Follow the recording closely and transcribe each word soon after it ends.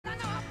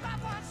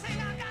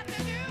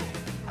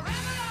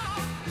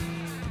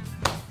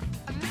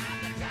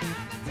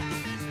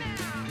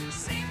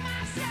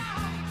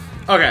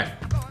Okay,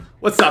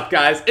 what's up,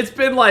 guys? It's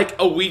been like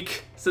a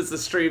week since the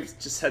stream.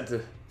 Just had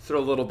to throw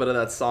a little bit of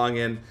that song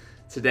in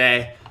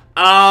today.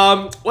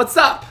 What's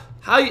up?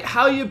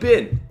 How you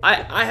been?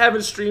 I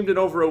haven't streamed in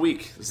over a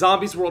week.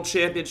 Zombies World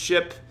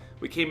Championship.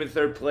 We came in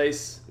third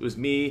place. It was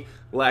me,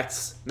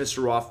 Lex,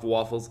 Mr.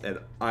 Waffles, and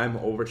I'm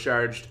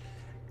overcharged.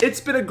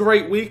 It's been a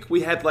great week.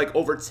 We had like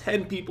over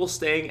 10 people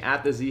staying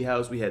at the Z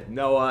House. We had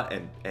Noah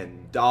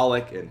and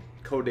Dalek and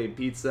Codename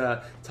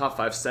Pizza, Top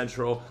 5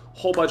 Central, a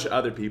whole bunch of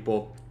other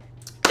people.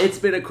 It's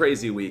been a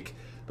crazy week,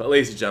 but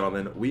ladies and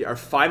gentlemen, we are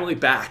finally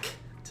back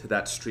to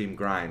that stream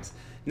grind.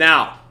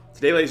 Now,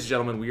 today, ladies and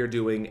gentlemen, we are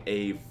doing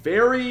a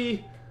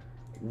very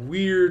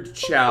weird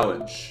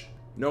challenge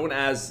known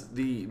as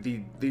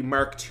the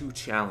Mark II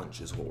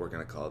challenge is what we're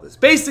going to call this.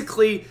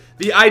 Basically,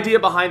 the idea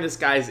behind this,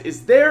 guys,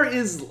 is there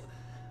is,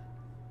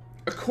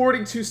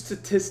 according to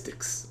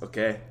statistics,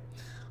 okay,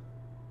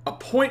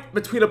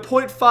 between a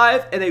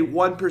 0.5 and a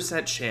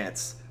 1%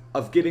 chance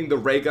of getting the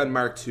Ray Gun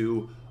Mark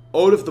II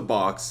out of the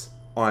box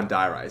on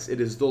Die Rise. It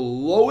is the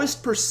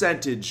lowest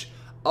percentage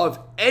of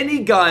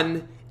any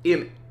gun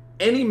in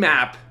any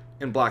map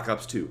in Black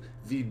Ops 2.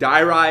 The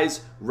Die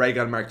Rise Ray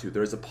Gun Mark II.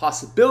 There is a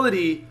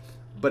possibility,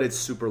 but it's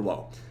super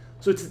low.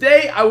 So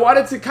today I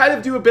wanted to kind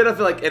of do a bit of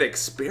like an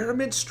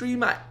experiment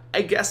stream, I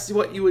guess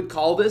what you would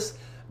call this.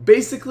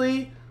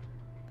 Basically,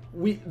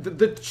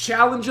 the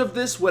challenge of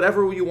this,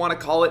 whatever you want to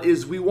call it,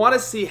 is we want to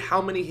see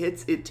how many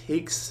hits it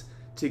takes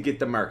to get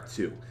the Mark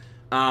II.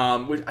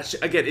 Which,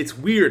 again, it's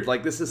weird.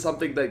 Like, this is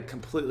something that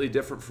completely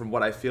different from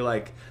what I feel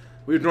like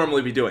we would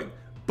normally be doing.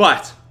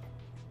 But,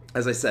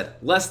 as I said,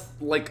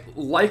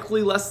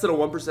 likely less than a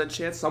 1%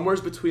 chance, somewhere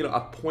between a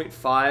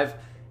 0.5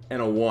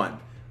 and a 1.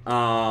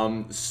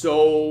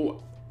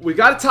 So we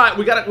got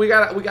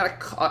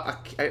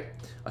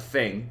a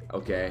thing,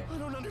 okay?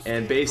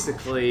 And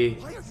basically,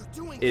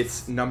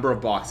 it's number of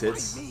box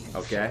hits,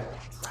 okay?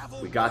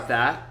 We got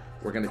that.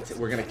 We're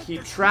gonna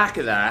keep track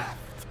of that.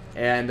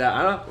 And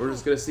I don't know, we're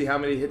just gonna see how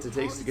many hits it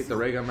takes to get the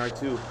Ray Gun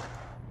Mark II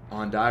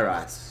on Die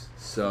Rise.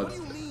 So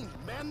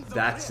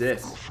that's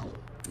it.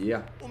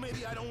 Yeah.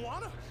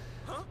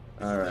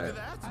 Alright.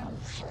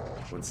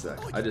 One sec.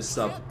 I just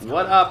subbed.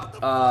 What up,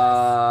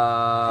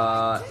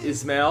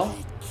 Ismail?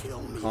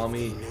 Call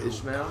me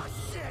Ishmael.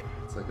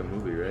 It's like a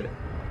movie, right?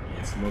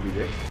 It's Moby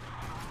Dick.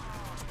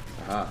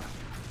 Aha.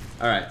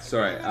 Alright,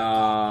 sorry.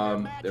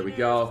 There we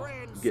go.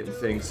 Getting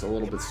things a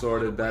little bit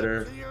sorted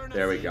better.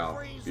 There we go.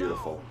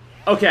 Beautiful.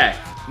 Okay,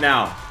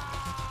 now,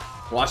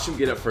 watch him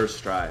get it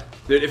first try.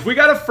 Dude, if we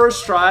got a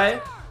first try,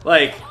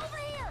 like,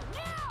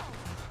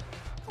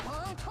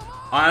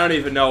 I don't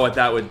even know what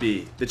that would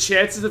be. The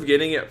chances of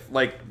getting it,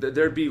 like,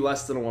 there'd be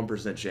less than a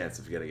 1% chance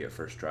of getting it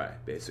first try,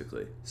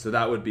 basically. So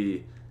that would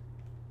be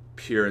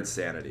pure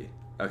insanity.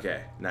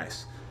 Okay,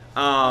 nice.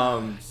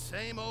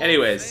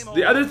 Anyways,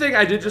 the other thing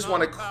I did just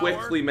want to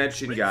quickly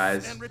mention,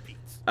 guys,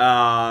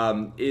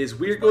 is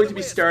we're going to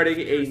be starting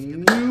a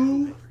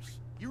new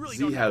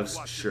Z House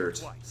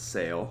shirt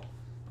sale.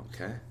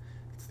 Okay,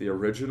 it's the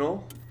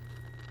original,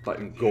 but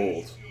in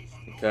gold.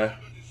 Okay,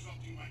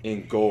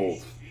 in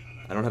gold.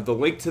 I don't have the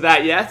link to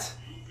that yet,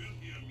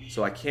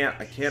 so I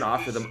can't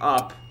offer them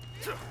up.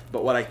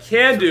 But what I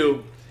can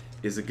do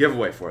is a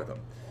giveaway for them.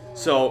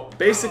 So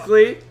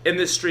basically, in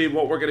this stream,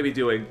 what we're going to be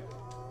doing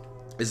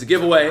is a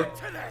giveaway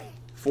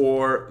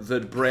for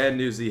the brand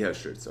new Z House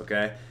shirts.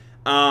 Okay,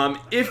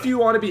 if you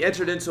want to be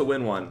entered in to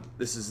win one,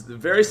 this is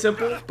very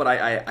simple, but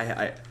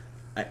I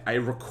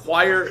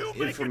require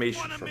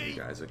information from you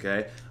guys,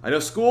 okay? I know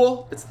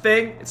school, it's a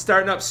thing, it's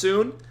starting up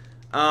soon.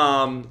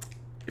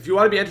 If you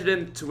want to be entered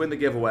in to win the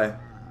giveaway,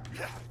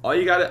 all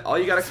you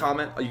gotta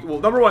comment. Well,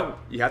 number one,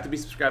 you have to be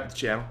subscribed to the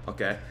channel,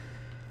 okay?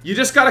 You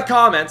just gotta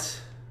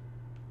comment.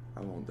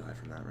 I won't die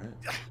from that, right?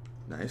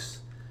 Nice.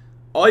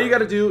 All you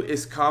gotta do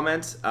is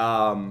comment.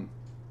 My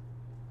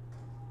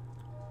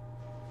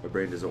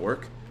brain doesn't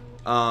work.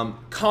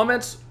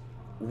 Comment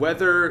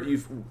whether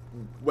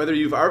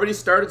you've already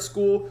started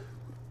school,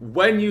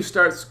 when you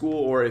start school,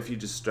 or if you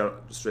just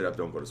straight up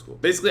don't go to school.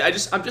 Basically,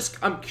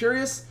 I'm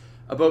curious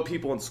about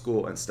people in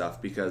school and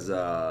stuff because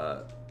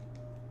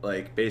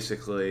like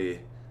basically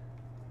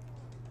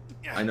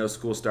I know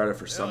school started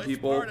for some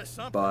people,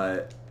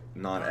 but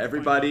not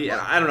everybody.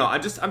 And I don't know.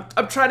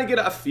 I'm trying to get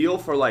a feel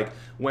for like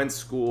when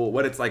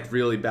it's like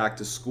really back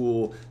to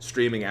school,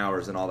 streaming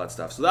hours and all that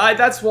stuff. So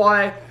that's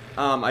why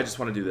I just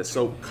want to do this.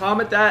 So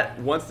comment that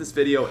once this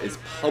video is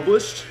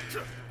published.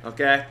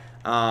 Okay.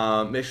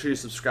 Make sure you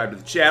subscribe to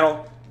the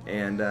channel,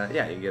 and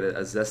yeah, you can get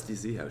a Zesty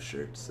Z House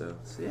shirt. So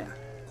yeah,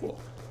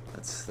 cool.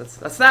 That's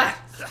that.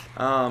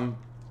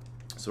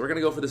 So we're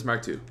gonna go for this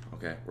Mark II.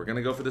 Okay, we're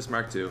gonna go for this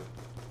Mark II.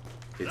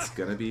 It's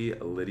gonna be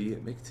a Liddy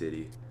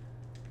McTitty,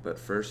 but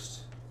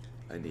first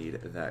I need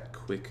that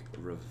quick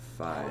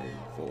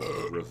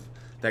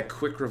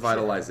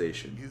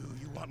revitalization.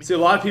 See, a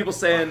lot of people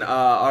saying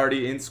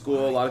already in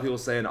school. A lot of people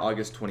saying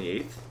August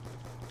 28th.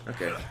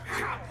 Okay.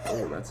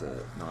 Oh, that's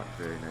a not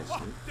very nice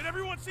move. Did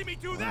everyone see me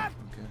do that?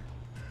 Okay.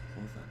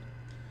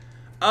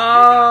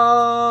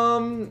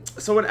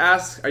 Someone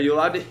asks, are you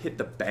allowed to hit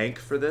the bank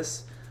for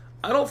this?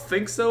 I don't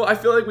think so. I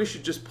feel like we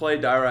should just play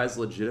Die Rise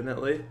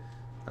legitimately.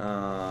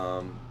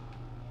 I'm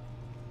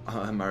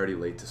already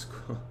late to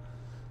school.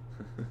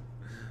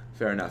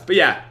 Fair enough. But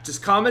yeah,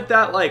 just comment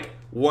that like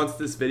once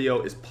this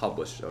video is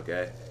published,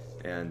 okay?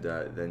 And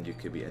then you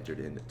could be entered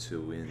in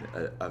to win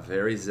a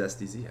very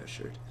zesty Z-House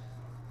shirt.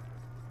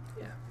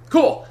 Yeah.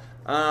 Cool.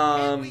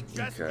 Can't we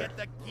just Okay. get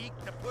the geek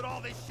to put all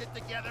this shit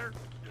together?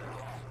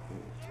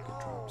 Ooh, good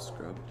drop,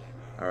 scrub.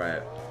 All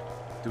right.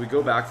 Do we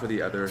go back for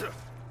the other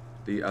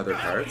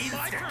parts?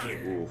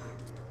 Ooh.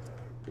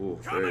 Ooh,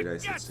 very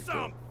nice. Get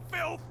some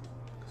filth.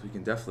 So we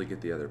can definitely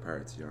get the other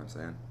parts, you know what I'm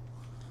saying?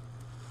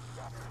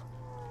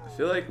 I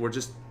feel like we're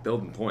just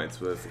building points,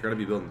 but if we're gonna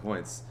be building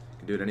points, we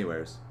can do it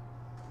anywheres.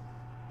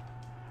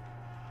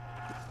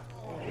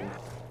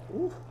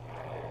 Ooh.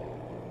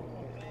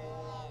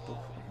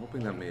 I'm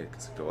hoping that made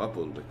it go up a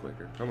little bit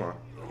quicker. Come on.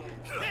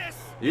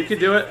 You can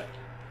do it.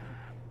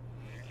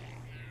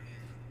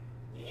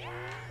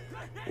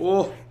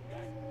 Oh.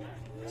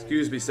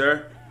 Excuse me,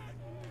 sir.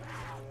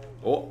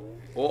 Oh.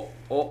 Oh.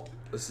 Oh.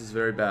 This is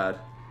very bad.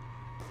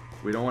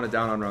 We don't want it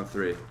down on round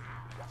 3. Okay,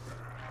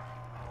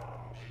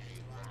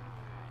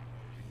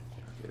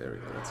 there we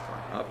go. That's going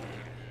up.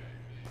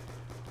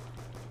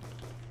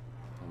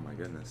 Oh my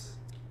goodness.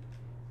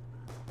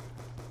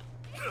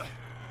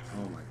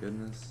 Oh my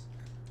goodness.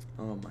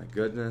 Oh my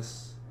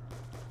goodness.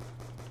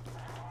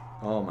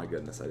 Oh my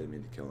goodness. I didn't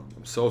mean to kill him.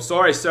 I'm so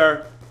sorry,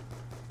 sir.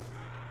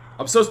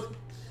 I'm so...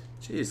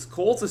 Jeez,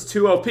 Colt is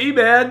too OP,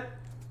 man.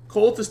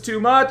 Colt is too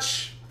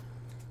much.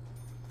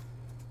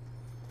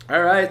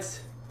 Alright.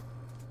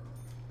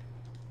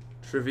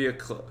 Trivia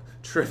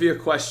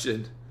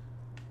question.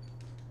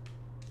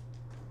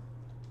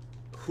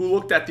 Who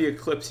looked at the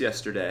eclipse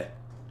yesterday?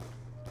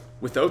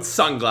 Without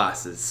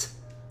sunglasses.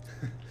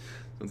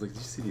 Someone's like, did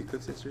you see the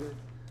eclipse yesterday?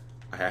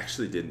 I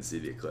actually didn't see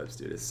the eclipse,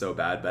 dude. It's so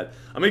bad, but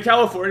I'm in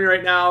California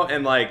right now,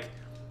 and like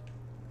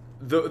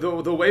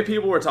the way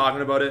people were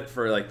talking about it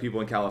for like people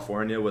in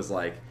California was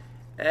like,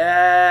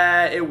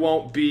 it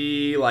won't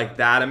be like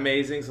that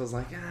amazing. So I was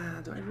like,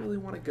 do I really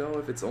want to go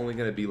if it's only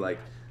gonna be like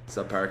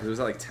subpar? Because it was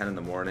at like 10 in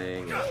the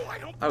morning. And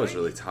I was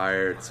really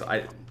tired, so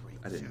I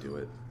didn't do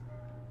it.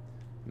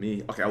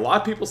 Me, okay. A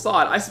lot of people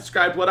saw it. I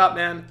subscribed. What up,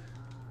 man?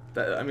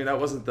 I mean, that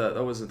wasn't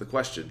the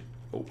question.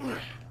 Oh, there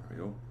we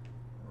go.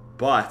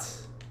 But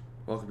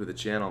welcome to the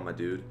channel, my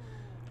dude.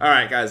 All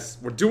right, guys,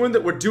 we're doing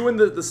the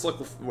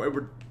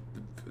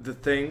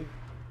thing.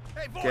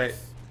 Hey, boys, okay,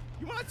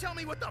 you want to tell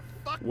me what the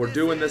fuck we're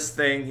doing this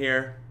thing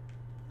here,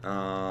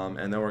 and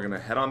then we're gonna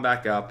head on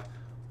back up.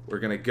 We're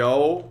gonna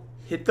go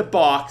hit the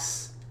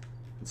box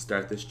and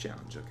start this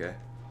challenge. Okay.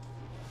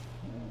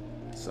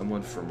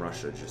 Someone from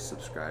Russia just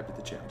subscribed to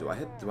the channel. Do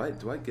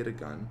I get a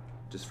gun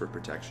just for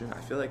protection?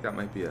 I feel like that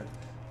might be a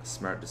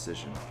smart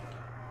decision.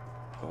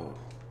 Oh,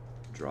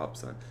 drop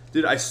son.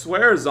 Dude, I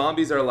swear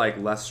zombies are like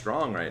less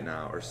strong right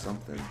now or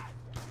something.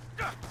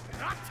 Not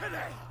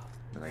today.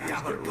 And I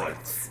just get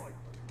wrecked.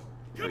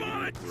 Come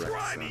on,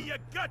 try me, you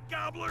gut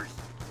gobblers.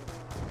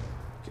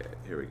 Okay,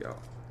 here we go.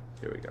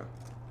 Here we go.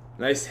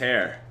 Nice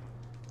hair.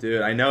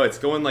 Dude, I know, it's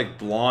going like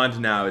blonde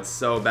now. It's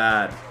so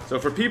bad. So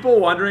for people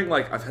wondering,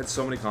 like, I've had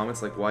so many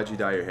comments like, why'd you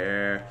dye your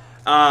hair?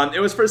 It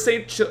was for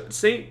St.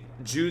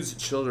 Jude's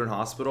Children's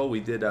Hospital. We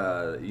did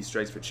Easter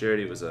eggs for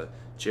charity. It was a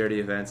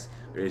charity event.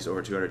 We raised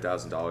over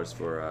 $200,000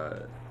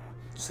 for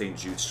St.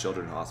 Jude's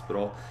Children's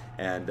Hospital.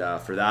 And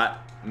for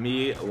that,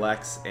 me,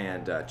 Lex,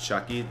 and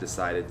Chucky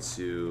decided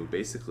to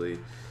basically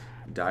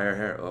dye our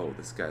hair. Oh,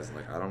 this guy's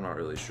like, I'm not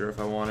really sure if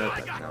I want it,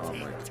 but now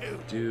I'm like, I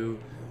do.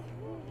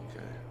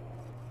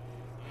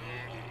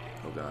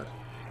 Oh god.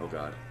 Oh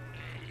god.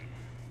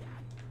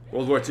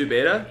 World War II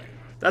beta?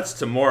 That's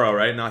tomorrow,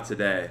 right? Not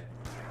today.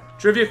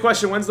 Trivia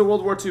question, when's the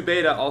World War II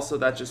beta? Also,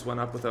 that just went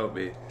up without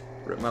me.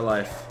 Rip my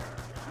life.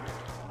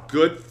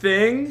 Good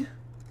thing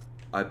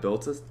I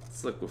built a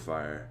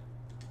liquefier.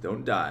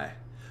 Don't die.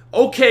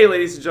 Okay,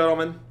 ladies and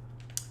gentlemen.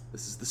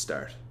 This is the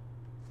start.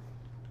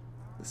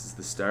 This is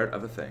the start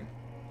of a thing.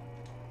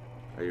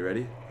 Are you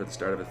ready for the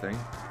start of a thing?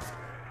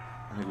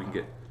 I think we can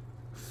get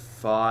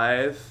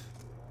 5...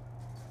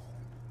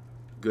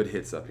 good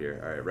hits up here.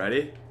 Alright,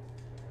 ready?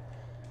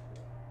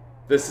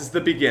 This is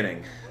the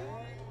beginning.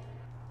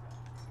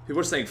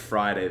 People are saying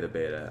Friday the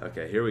beta.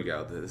 Okay, here we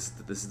go. This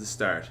is the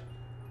start.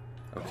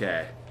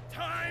 Okay.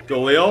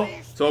 Go, Leo.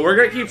 So we're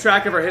gonna keep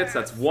track of our hits.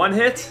 That's 1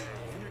 hit.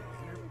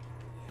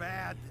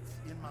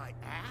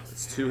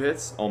 It's 2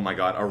 hits. Oh my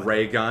god, a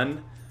ray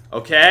gun.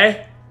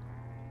 Okay.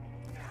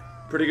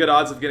 Pretty good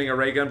odds of getting a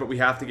ray gun, but we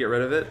have to get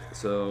rid of it.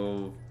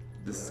 So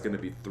this is gonna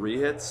be 3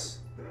 hits.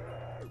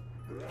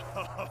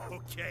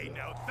 Okay,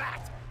 now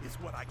that is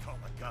what I call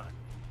a gun.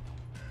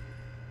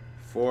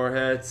 4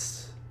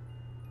 hits.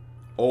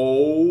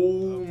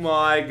 Oh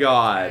my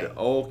god.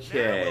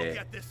 Okay. Now we'll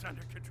get this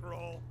under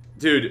control.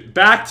 Dude,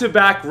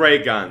 back-to-back ray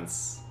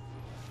guns.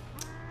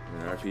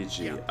 An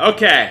RPG.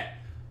 Okay.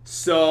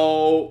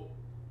 So...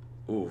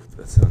 ooh,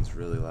 that sounds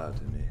really loud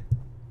to me.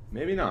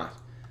 Maybe not.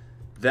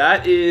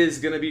 That is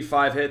going to be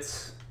 5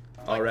 hits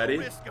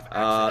already.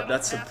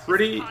 That's some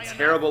pretty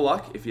terrible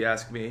luck, if you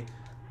ask me.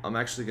 I'm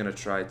actually gonna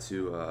try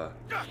to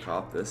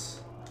cop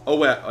this. Oh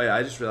wait, oh yeah,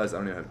 I just realized I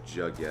don't even have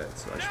jug yet,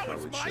 so I should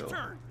probably chill.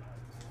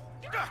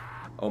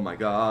 Oh my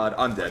god,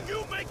 I'm dead.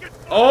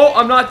 Oh,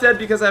 I'm not dead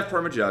because I have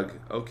perma-jug.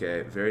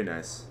 Okay, very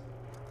nice.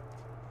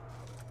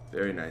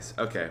 Very nice.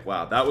 Okay,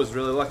 wow, that was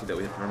really lucky that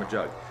we had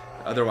perma-jug.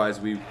 Otherwise,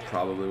 we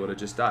probably would have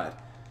just died.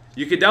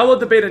 You can download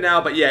the beta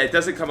now, but yeah, it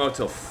doesn't come out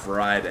till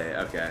Friday.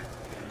 Okay,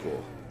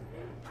 cool.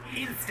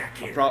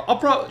 I'll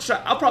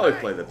probably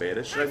play the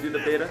beta. Should I do the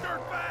beta?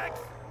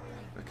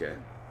 Okay.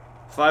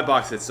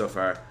 $5 hits so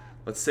far.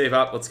 Let's save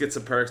up. Let's get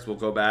some perks. We'll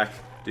go back.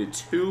 Do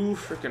 2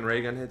 freaking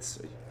ray gun hits.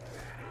 Is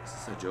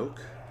this a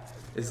joke?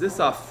 Is this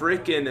a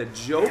freaking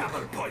joke?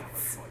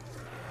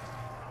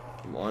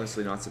 I'm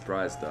honestly not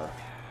surprised though.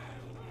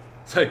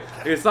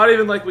 It's not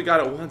even like we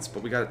got it once,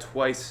 but we got it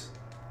twice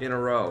in a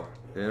row.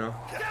 You know?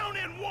 Down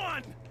in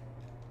 1.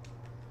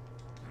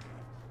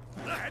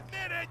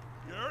 Admit it.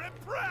 You're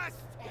impressed.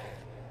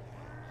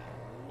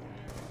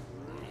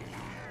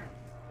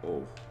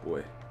 Oh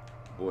boy,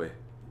 boy.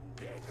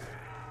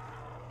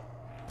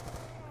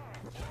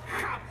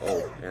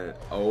 Oh, and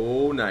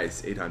oh,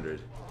 nice,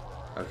 800.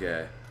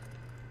 Okay,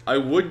 I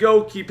would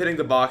go keep hitting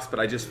the box, but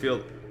I just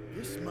feel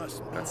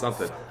that's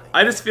something.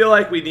 I just feel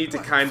like we need to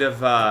kind of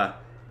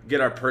get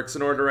our perks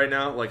in order right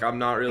now. Like I'm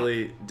not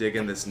really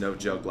digging this no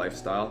jug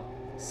lifestyle,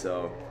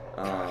 so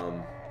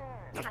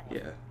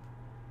yeah.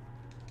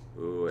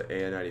 Ooh,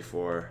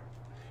 AN94.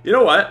 You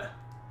know what?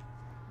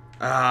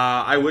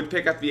 I would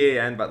pick up the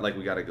AN, but like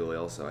we got a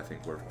Galil, so I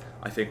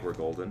think we're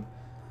golden.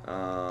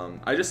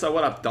 I just saw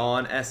what up,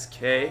 Don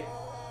SK.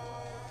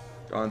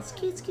 Don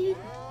Skeet Skeet.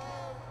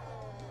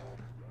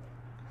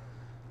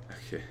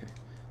 Okay,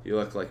 you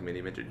look like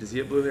Mini Minter. Does he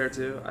have blue hair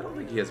too? I don't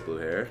think he has blue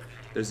hair.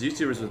 There's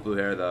YouTubers with blue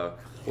hair though.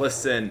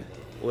 Listen,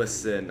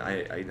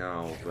 I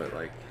know, but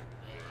like,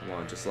 come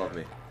on, just love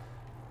me.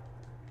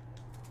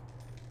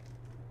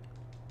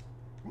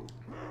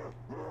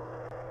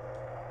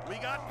 We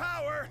got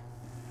power.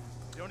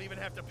 You don't even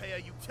have to pay a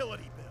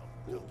utility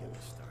bill. Don't get me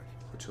started.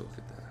 Would you look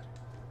at that?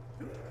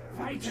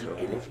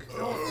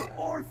 Hello,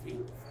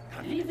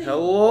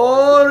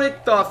 hello,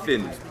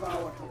 Richtofen.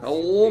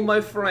 Hello,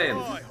 my friend.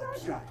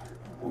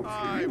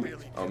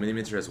 Oh, Mini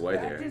Minter has white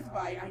hair.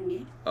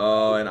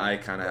 Oh, and I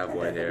kind of have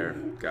white hair.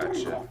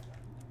 Gotcha.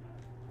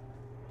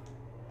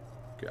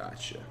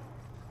 Gotcha.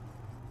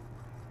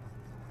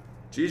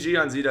 GG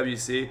on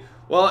ZWC.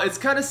 Well, it's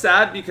kind of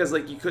sad because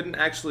like you couldn't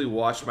actually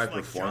watch my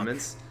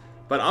performance.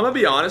 But I'm gonna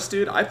be honest,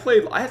 dude. I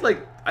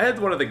had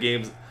one of the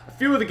games, a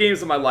few of the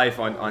games of my life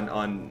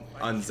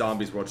on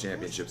Zombies World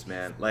Championships,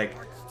 man. Like,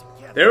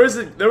 there was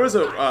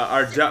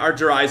our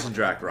Horizon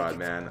Drac Rod,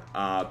 man.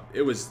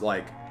 It was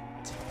like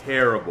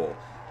terrible.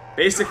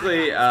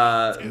 Basically,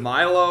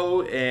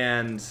 Milo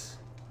and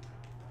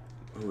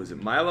who was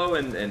it? Milo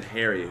and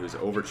Harry, who's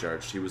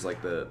overcharged. He was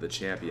like the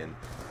champion.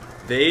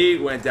 They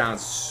went down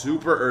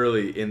super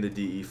early in the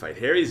DE fight.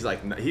 Harry's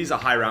like, he's a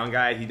high round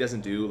guy. He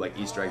doesn't do like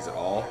Easter eggs at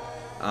all.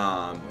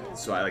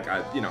 So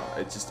you know,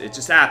 it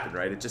just happened,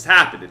 right? It just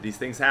happened. These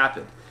things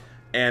happen.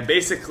 And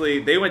basically,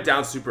 they went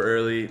down super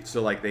early,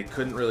 so like they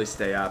couldn't really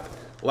stay up.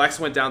 Lex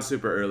went down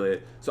super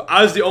early, so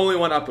I was the only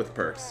one up with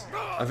perks.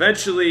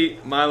 Eventually,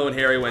 Milo and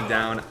Harry went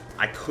down.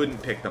 I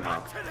couldn't pick them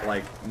up.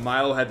 Like,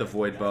 Milo had the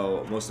Void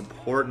Bow, most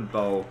important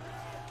bow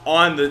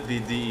on the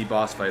DE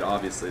boss fight,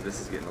 obviously. This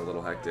is getting a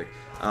little hectic.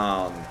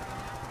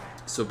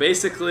 So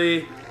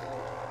basically,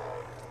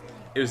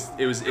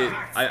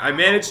 I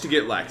managed to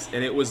get Lex,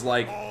 and it was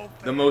like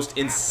the most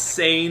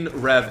insane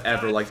rev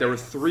ever. Like, there were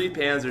 3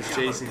 Panzers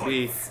chasing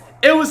me.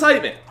 It was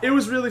hype, man. It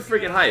was really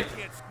freaking hype.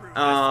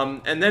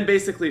 And then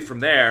basically from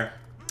there,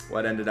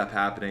 what ended up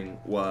happening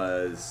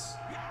was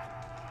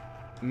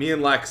me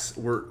and Lex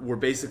were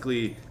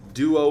basically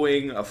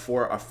duoing a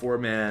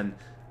four-man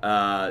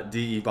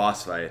DE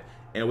boss fight,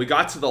 and we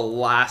got to the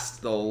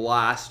last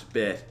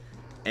bit,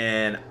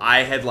 and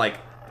I had like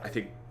I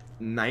think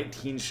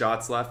 19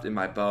 shots left in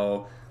my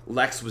bow.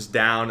 Lex was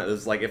down. It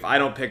was like, if I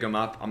don't pick him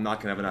up, I'm not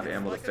gonna have enough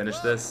ammo to finish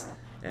this.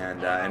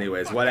 And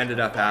anyways, what ended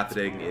up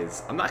happening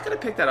is, I'm not gonna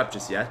pick that up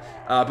just yet.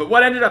 But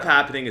what ended up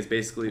happening is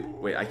basically,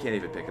 wait, I can't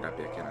even pick it up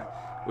yet, can I?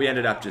 We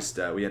ended up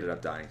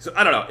dying. So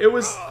I don't know. It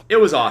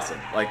was awesome.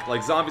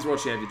 Like Zombies World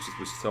Championships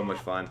was so much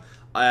fun.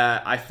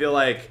 I feel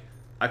like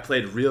I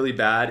played really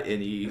bad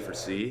in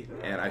EE4C,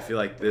 and I feel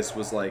like this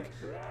was like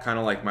kind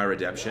of like my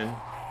redemption.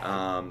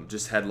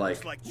 Just had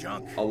like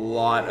a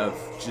lot of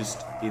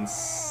just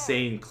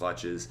insane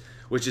clutches,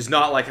 which is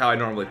not like how I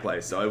normally play.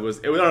 So it was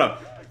I don't know.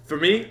 For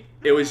me,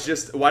 it was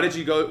just, why did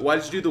you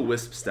do the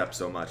Wisp step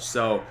so much?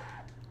 So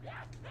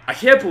I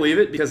can't believe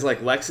it, because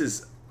like Lex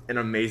is an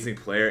amazing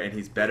player and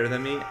he's better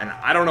than me, and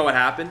I don't know what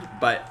happened,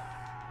 but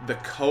the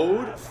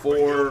code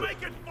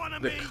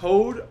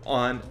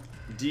on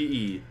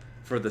DE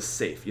for the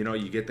safe, you know,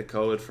 you get the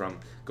code from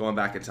going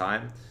back in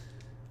time.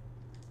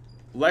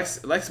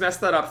 Lex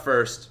messed that up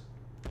first,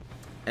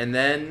 and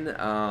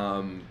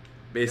then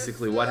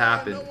basically what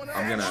happened,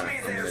 I'm gonna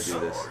do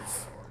this.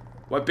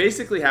 What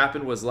basically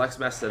happened was Lex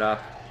messed it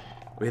up.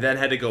 We then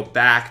had to go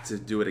back to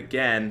do it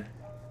again.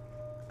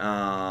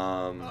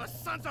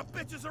 Sons of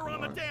bitches are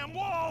on the damn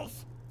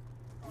walls.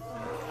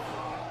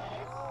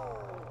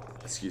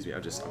 Excuse me,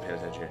 I'm paying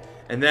attention here.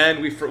 And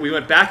then we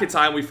went back in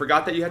time. We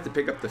forgot that you had to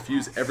pick up the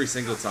fuse every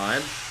single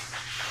time.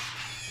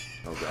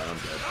 Oh god, I'm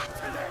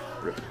dead.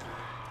 Rip.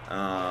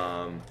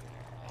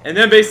 And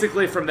then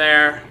basically from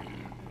there,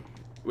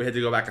 we had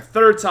to go back a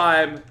third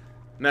time,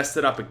 messed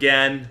it up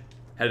again,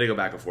 had to go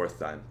back a fourth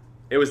time.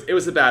 It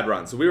was a bad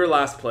run. So we were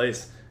last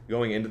place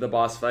going into the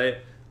boss fight,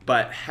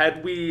 but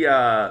had we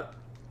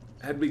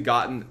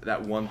gotten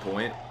that 1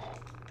 point,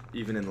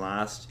 even in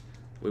last,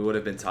 we would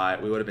have been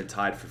tied. We would have been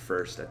tied for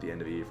first at the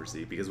end of E for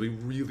C because we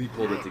really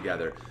pulled it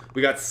together.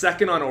 We got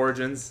second on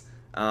Origins,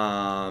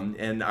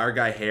 and our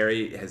guy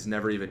Harry has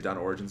never even done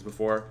Origins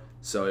before,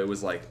 so it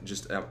was like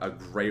just a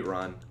great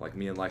run. Like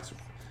me and Lex,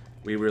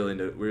 we really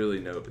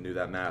knew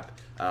that map.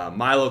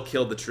 Milo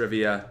killed the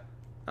trivia.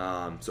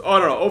 So oh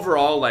no,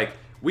 overall like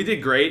we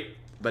did great,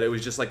 but it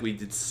was just like we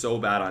did so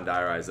bad on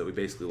Dire Eyes that we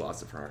basically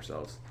lost it for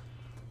ourselves.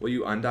 Will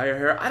you undye your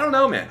hair? I don't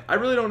know, man. I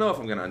really don't know if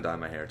I'm gonna undye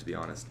my hair, to be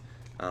honest.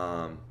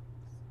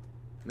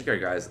 I think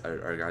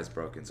our guy's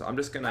broken, so I'm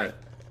just gonna. Hey,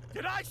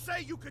 did I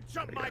say you could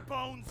jump my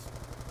bones?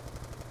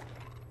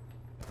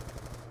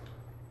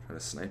 Trying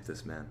to snipe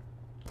this man.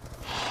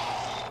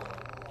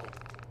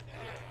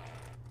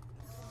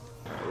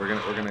 Right,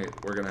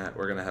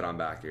 we're gonna head on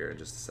back here in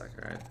just a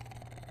second, right?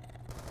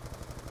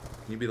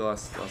 Can you be the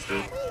last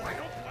dude?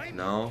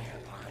 No.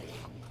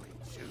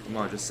 Come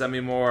on, just send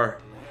me more.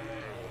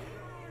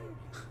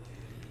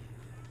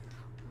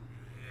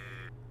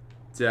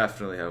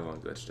 Definitely have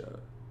one glitched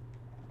out.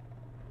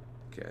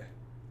 Okay.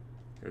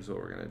 Here's what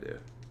we're gonna do.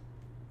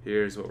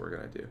 Here's what we're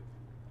gonna do.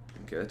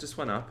 Okay, that just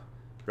went up.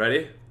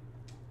 Ready?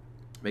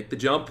 Make the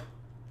jump.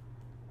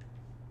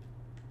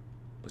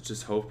 Let's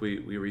just hope we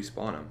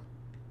respawn him.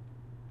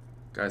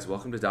 Guys,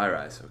 welcome to Dire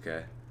Eyes,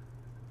 okay?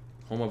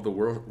 Home of the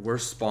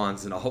worst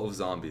spawns in all of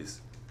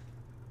zombies.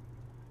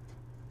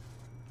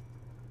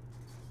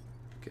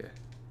 Okay.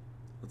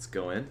 Let's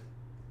go in.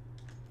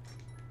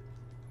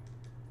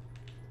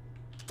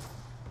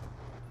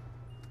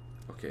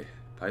 Okay,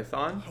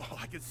 Python. Oh,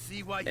 I can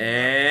see why you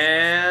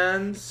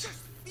and just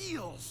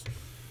feels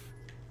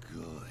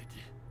good.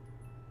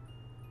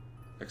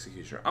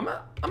 Executioner. I'm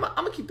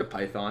gonna keep the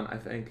Python, I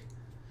think.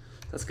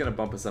 That's gonna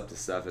bump us up to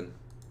 7.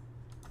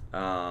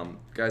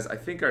 Guys, I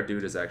think our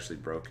dude is actually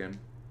broken.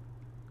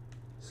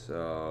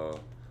 So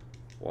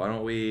why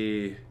don't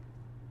we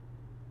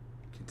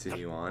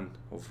continue on?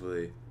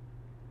 Hopefully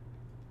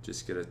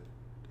just get a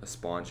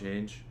spawn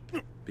change.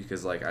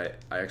 Because like I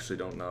actually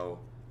don't know.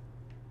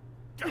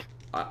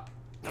 I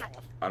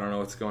don't know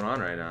what's going on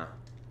right now.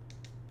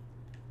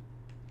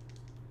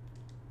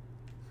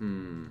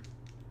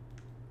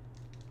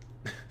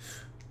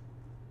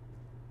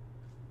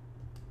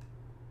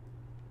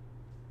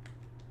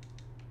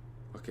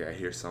 Okay, I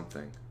hear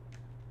something.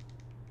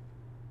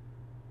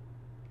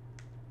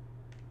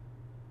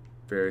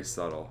 Very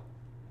subtle.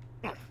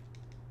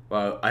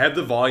 Wow, I have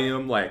the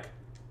volume like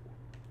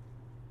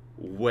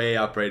way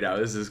up right now.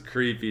 This is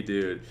creepy,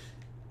 dude.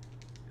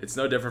 It's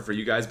no different for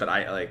you guys, but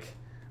I like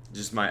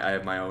I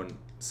have my own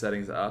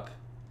settings up.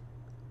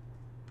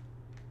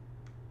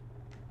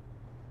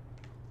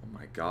 Oh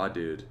my god,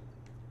 dude.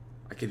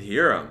 I can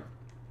hear him.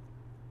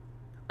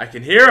 I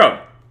can hear him.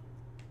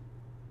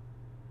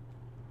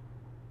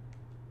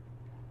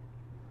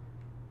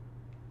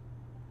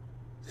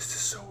 This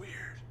is so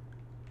weird.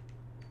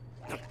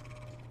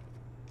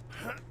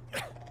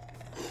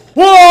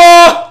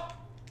 Whoa!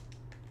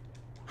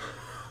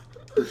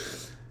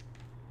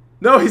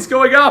 No, he's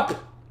going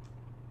up.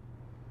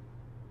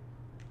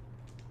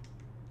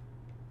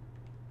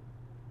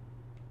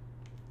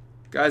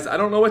 Guys, I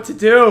don't know what to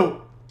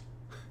do.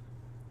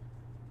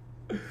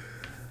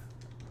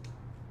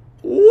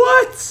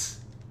 What?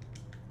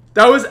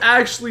 That was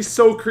actually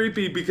so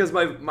creepy because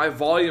my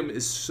volume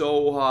is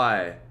so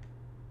high.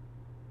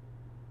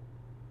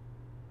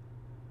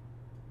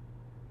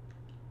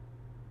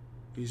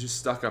 He's just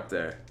stuck up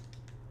there.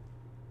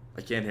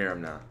 I can't hear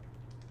him now.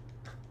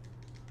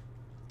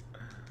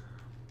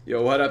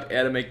 Yo, what up,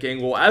 Anime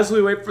King? Well, as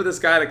we wait for this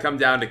guy to come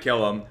down to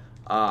kill him,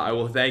 I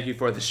will thank you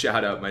for the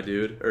shout out, my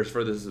dude, or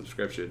for the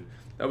subscription.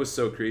 That was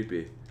so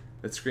creepy.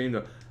 That screamed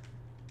though.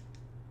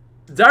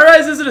 Dire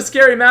Eyes isn't a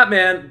scary map,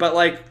 man, but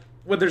like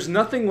when there's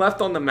nothing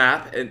left on the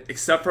map and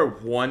except for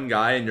one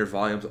guy and your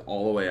volume's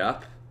all the way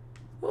up.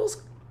 Well,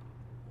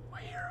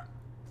 I hear him.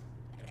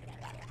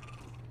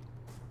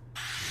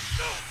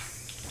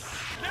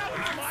 Now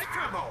it's my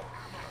turn.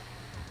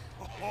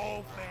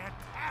 Oh,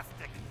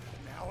 fantastic!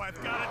 Now I've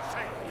got a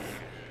chance.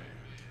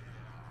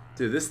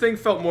 Dude, this thing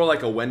felt more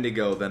like a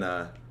Wendigo than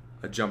a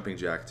jumping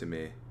jack to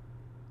me.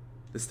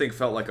 This thing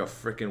felt like a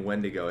freaking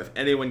Wendigo. If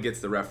anyone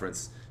gets the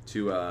reference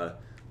to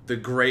the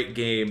great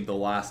game, The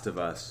Last of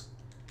Us.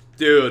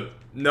 Dude,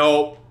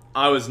 nope.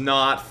 I was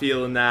not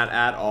feeling that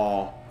at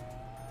all.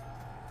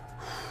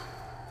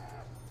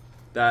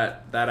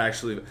 That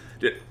actually...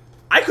 Dude,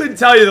 I couldn't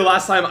tell you the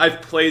last time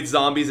I've played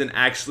zombies and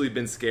actually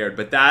been scared,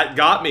 but that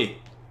got me.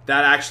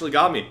 That actually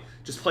got me.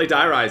 Just play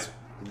Dire Eyes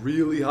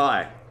really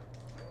high.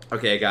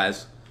 Okay,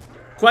 guys.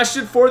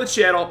 Question for the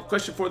channel.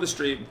 Question for the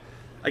stream.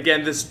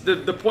 Again,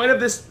 the point of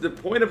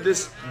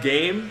this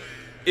game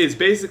is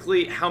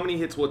basically how many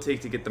hits will it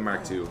take to get the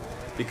Mark II,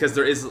 because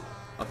there is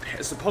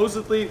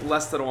supposedly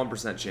less than a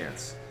 1%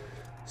 chance.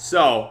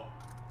 So,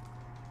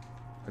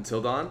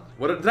 until dawn.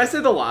 What did I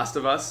say? The Last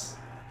of Us.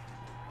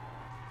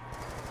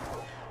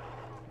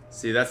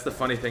 See, that's the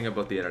funny thing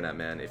about the internet,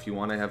 man. If you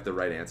want to have the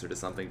right answer to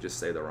something, just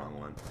say the wrong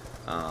one.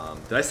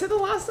 Did I say The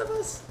Last of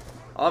Us?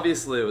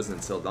 Obviously, it was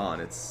Until Dawn.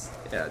 It's...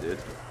 yeah, dude.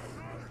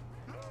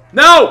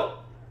 No!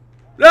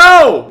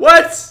 No!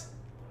 What?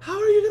 How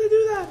are you gonna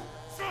do that?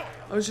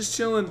 I was just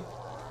chilling.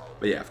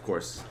 But yeah, of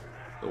course.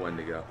 The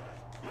Wendigo.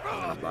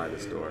 I'm gonna buy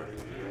this door.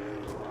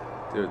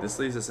 Dude, this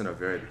leaves us in a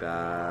very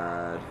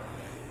bad...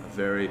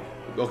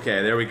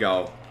 okay, there we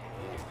go.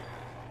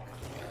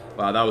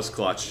 Wow, that was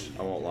clutch.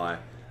 I won't lie.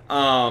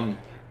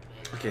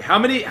 Okay, how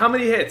many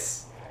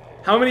hits?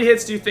 How many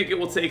hits do you think it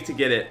will take to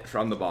get it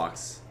from the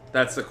box?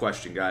 That's the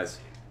question, guys.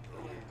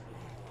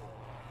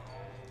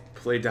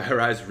 Play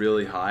Diarize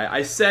really high.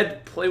 I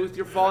said play with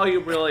your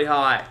volume really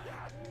high.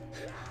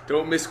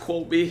 Don't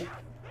misquote me.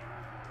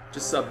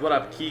 Just sub. What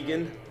up,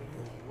 Keegan?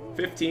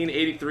 15,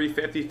 83,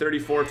 50,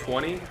 34,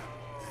 20.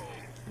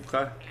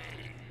 Okay.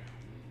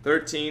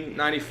 13,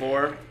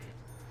 94.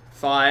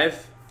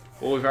 5.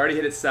 Well, we've already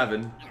hit it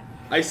 7.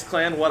 Ice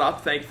Clan, what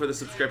up? Thank you for the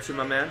subscription,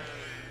 my man.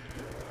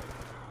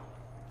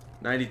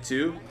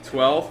 92,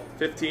 12,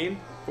 15,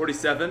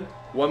 47.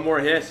 One more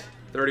hit.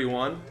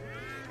 31.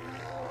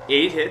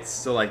 8 hits,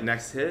 so like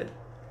next hit.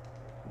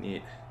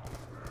 Neat.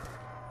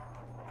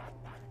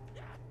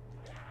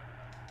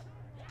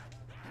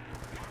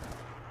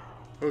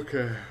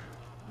 Okay.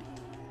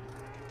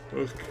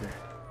 Okay.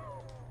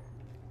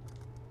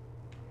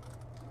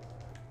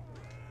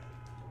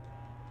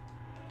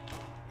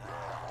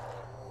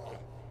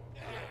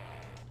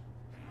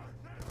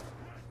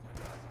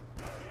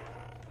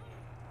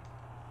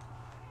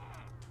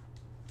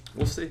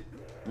 We'll see.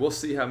 We'll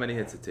see how many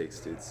hits it takes,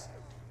 dudes.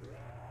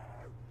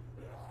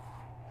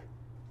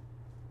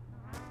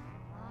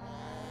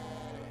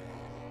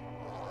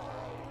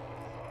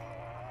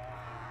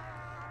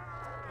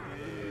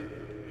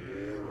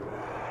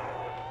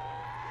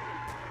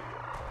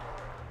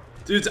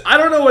 Dudes, I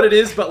don't know what it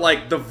is, but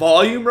like the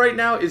volume right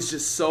now is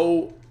just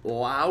so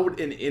loud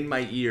and in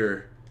my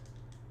ear.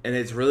 And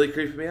it's really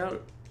creeping me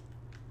out.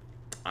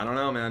 I don't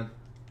know, man.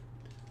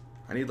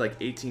 I need like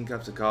 18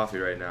 cups of coffee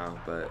right now,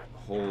 but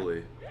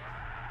holy.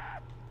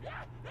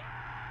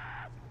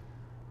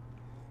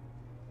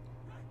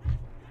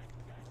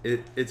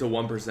 It's a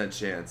 1%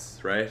 chance,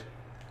 right?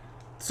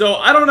 So,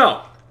 I don't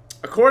know.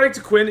 According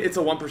to Quinn, it's a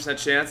 1%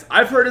 chance.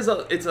 I've heard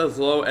it's as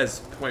low as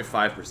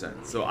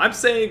 0.5%. So I'm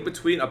saying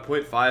between a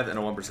 0.5 and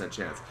a 1%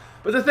 chance.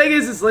 But the thing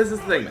is this is the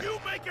thing, man.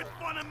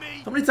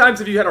 How many times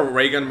have you had a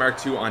Ray Gun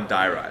Mark II on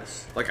Die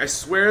Rise? Like, I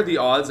swear the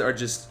odds are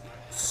just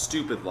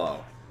stupid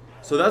low.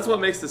 So that's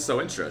what makes this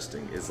so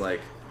interesting, is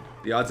like,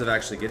 the odds of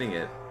actually getting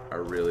it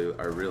are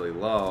really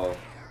low.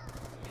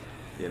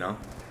 You know?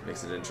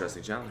 Makes it an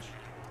interesting challenge.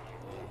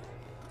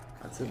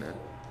 That's it, man.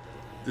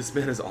 This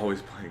man is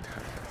always playing Die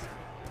Rise.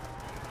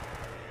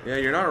 Yeah,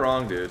 you're not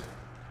wrong, dude.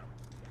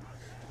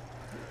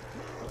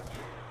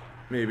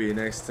 Maybe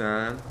next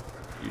time,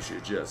 you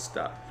should just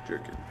stop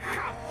jerking.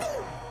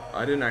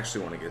 I didn't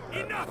actually want to get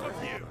that. Enough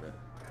of you.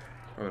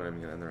 Probably not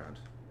even gonna end the round.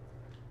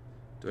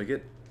 Do I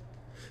get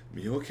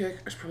mule kick?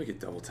 I should probably get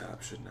double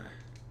tap, shouldn't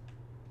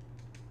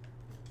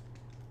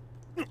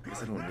I? I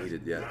guess I don't need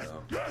it yet,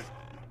 though.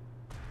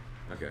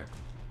 Okay.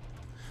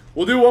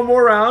 We'll do one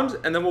more round,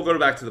 and then we'll go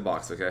back to the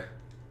box, okay?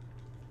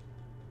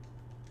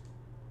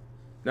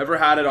 Never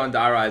had it on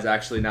Die Rise,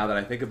 actually, now that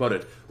I think about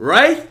it.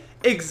 Right?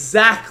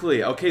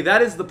 Exactly. Okay,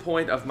 that is the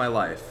point of my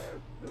life.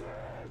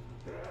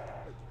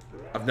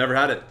 I've never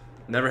had it.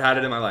 Never had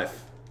it in my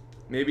life.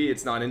 Maybe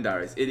it's not in Die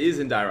Rise. It is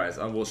in Die Rise.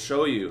 I will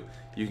show you.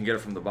 You can get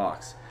it from the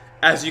box.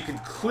 As you can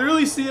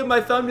clearly see in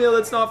my thumbnail,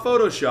 it's not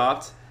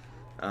photoshopped.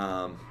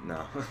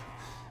 No.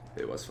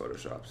 It was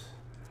photoshopped.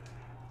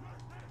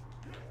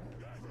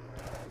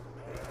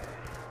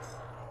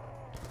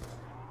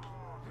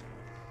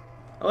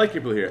 I like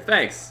your blue here.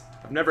 Thanks.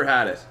 I've never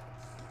had it.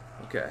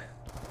 Okay.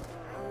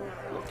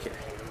 Okay.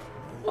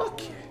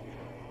 Okay.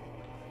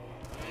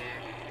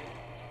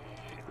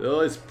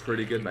 Bill is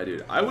pretty good, my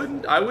dude. I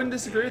wouldn't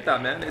disagree with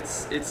that, man.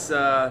 It's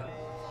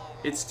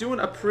doing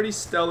a pretty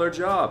stellar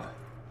job.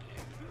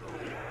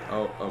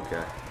 Oh,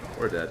 okay.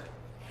 We're dead.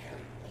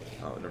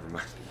 Oh, never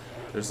mind.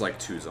 There's like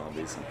 2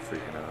 zombies. I'm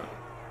freaking out.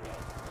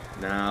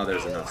 Now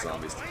there's enough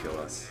zombies to kill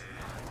us.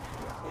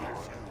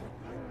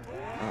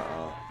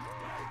 Uh-oh.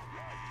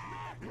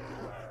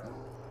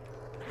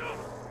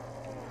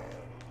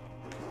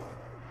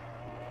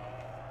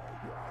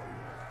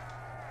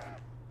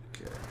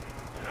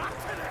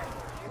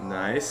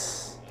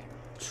 Nice.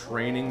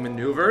 Training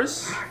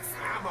maneuvers.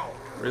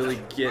 Really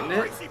getting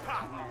it.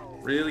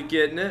 Really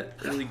getting it.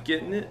 Really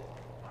getting it.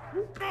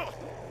 Here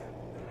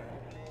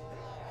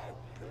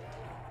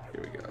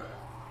we go.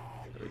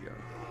 Here we go.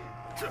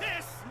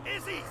 This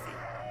is easy.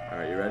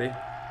 Alright, you ready?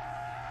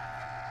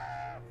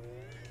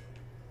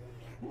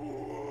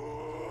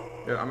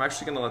 Here, I'm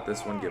actually gonna let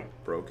this one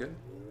get broken.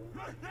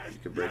 You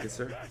can break it,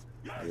 sir.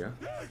 There you go.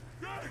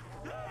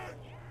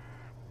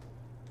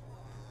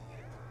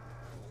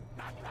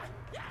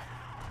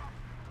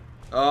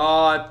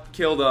 Oh, I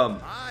killed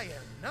him. I am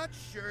not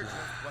sure just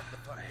what the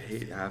fuck I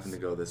hate having to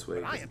go this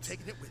way. I am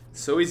taking it with me.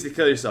 So easy to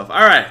kill yourself.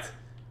 Alright.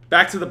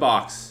 Back to the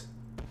box.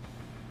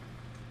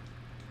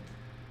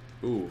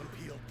 Ooh.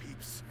 Appeal,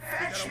 peeps.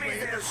 You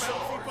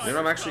know what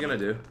I'm actually gonna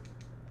do?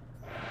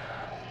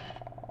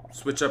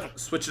 Switch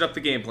it up the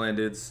game plan,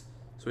 dudes.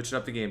 Switching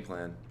up the game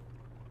plan.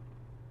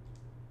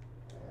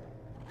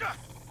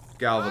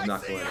 Galva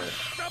knuckle in it.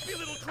 Stop you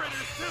little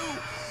critters too.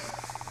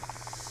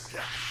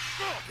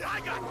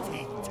 I got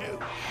teeth too.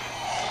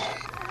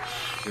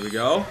 Here we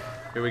go.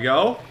 Here we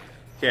go.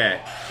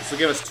 Okay. This will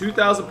give us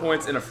 2,000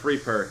 points and a free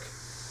perk,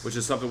 which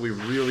is something we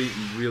really,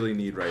 really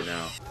need right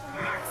now.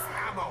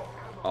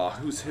 Oh,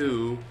 who's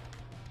who?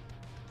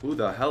 Who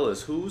the hell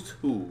is who's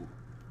who?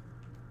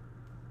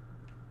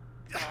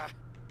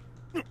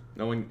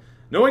 No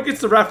one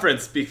gets the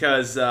reference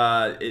because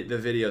the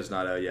video's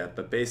not out yet.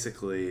 But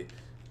basically,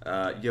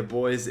 your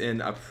boy's in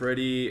a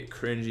pretty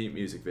cringy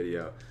music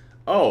video.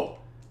 Oh,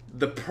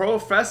 the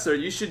professor,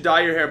 you should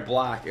dye your hair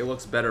black. It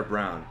looks better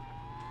brown.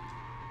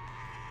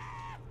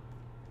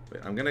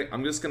 Wait,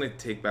 I'm just gonna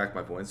take back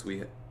my points.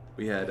 We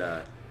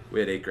had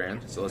 8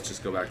 grand, so let's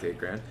just go back to 8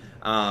 grand.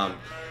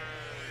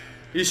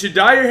 You should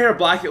dye your hair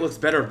black. It looks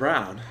better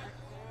brown.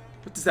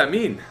 What does that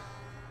mean?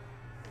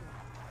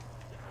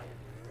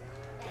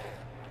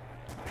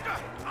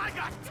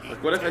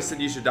 Like, what if I said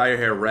you should dye your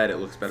hair red? It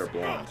looks better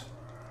blonde.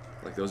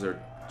 Like, those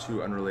are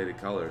 2 unrelated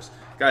colors.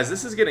 Guys,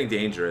 this is getting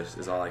dangerous,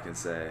 is all I can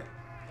say.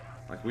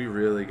 Like, we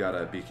really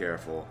gotta be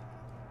careful.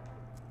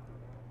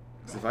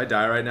 Because if I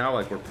die right now,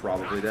 like, we're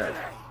probably dead.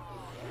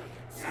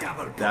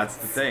 That's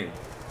the thing.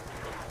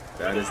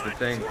 That is the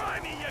thing.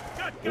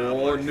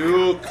 Oh,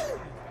 nuke!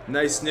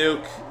 Nice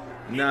nuke.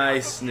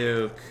 Nice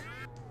nuke.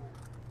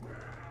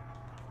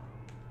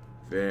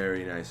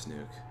 Very nice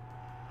nuke.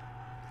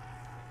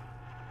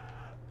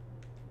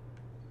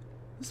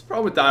 This is the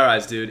problem with Die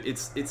Rise, dude.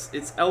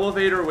 It's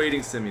elevator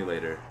waiting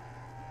simulator.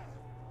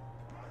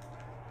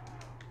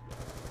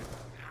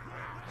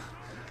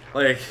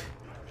 Like,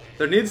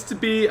 there needs to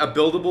be a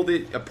buildable,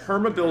 a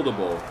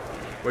perma-buildable,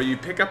 where you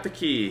pick up the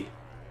key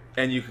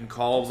and you can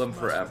call them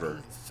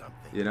forever.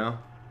 You know?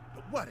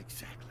 But what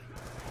exactly?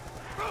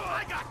 Oh,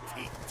 I got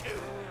teeth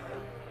too.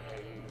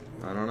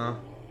 I don't know.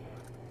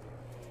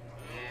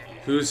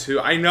 Who's who?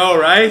 I know,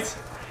 right?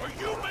 Are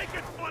you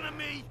making fun of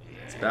me?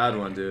 It's a bad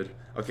one, dude.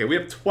 Okay, we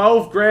have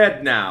 12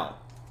 grand now.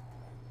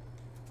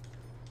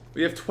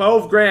 We have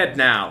 12 grand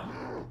now.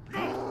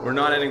 We're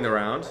not ending the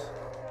round.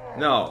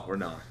 No, we're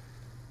not.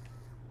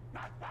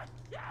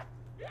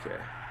 Okay.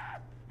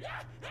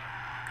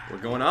 We're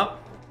going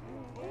up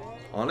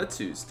on a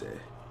Tuesday.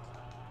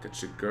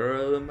 Got your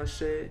girl in my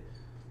shade.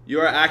 You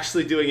are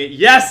actually doing it.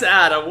 Yes,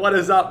 Adam! What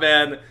is up,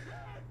 man?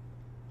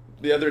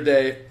 The other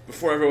day,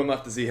 before everyone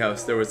left the Z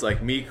house, there was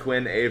like me,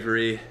 Quinn,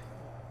 Avery,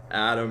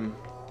 Adam,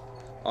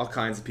 all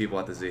kinds of people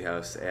at the Z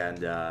house,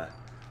 and I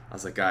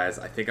was like, guys,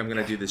 I think I'm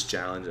gonna do this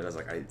challenge, and I was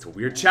like, it's a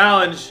weird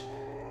challenge,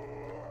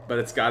 but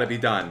it's gotta be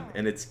done,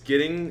 and it's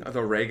getting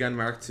the Ray Gun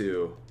Mark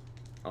II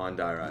on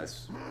Die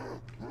Rise.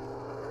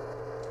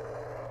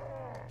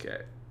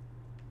 Okay.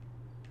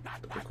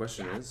 But the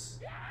question is,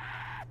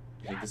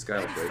 you think this guy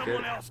will break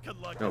it?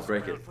 No,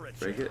 break it.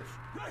 Break it.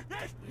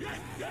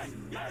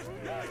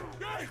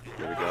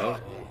 Here we go.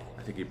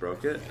 I think he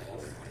broke it.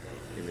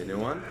 Give me a new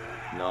one.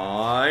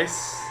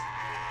 Nice.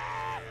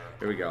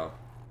 Here we go.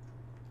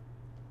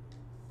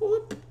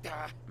 Whoop.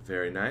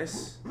 Very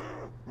nice.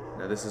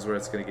 Now this is where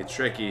it's going to get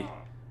tricky,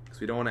 because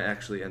we don't want to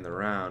actually end the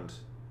round.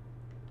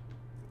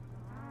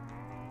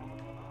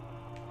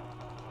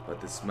 But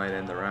this might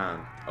end the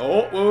round.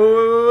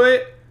 Oh,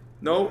 wait.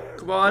 No,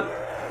 come on.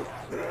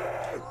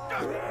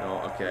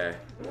 No, okay.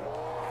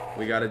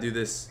 We got to do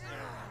this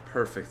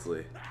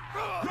perfectly.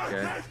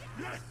 Okay.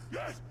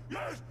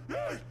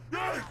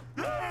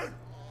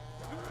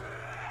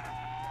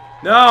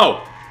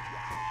 No!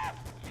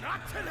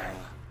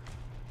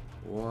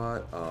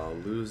 What a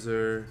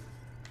loser.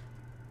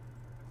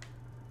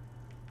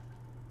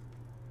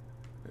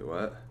 Wait,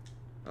 what?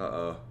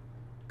 Uh-oh.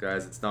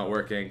 Guys, it's not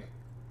working.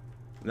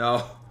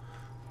 No.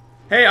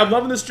 Hey, I'm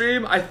loving the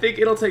stream. I think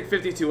it'll take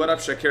 52. What up,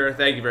 Shakira?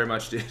 Thank you very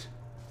much, dude.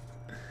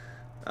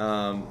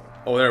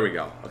 Oh, there we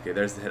go. Okay,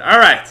 there's the hit. All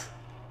right.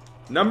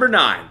 Number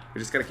 9. We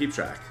just got to keep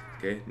track.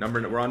 Okay,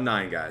 we're on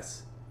 9,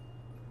 guys.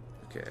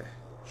 Okay,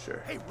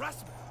 sure. Hey,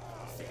 Russell.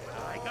 See what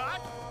I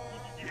got?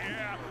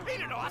 Yeah,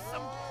 ain't it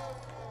awesome?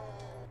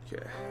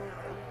 Okay.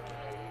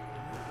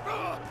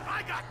 Oh,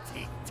 I got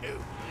teeth too.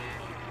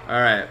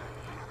 All right.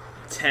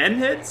 10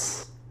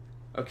 hits?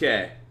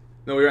 Okay.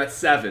 No, we were at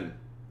 7.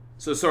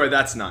 So sorry,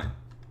 that's 9.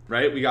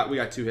 Right? We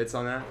got 2 hits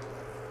on that.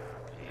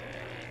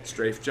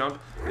 Strafe jump.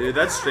 Dude,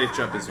 that strafe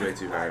jump is way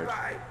too hard.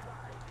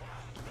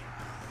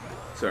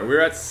 Sorry, we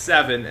were at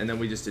 7 and then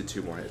we just did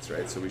 2 more hits,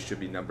 right? So we should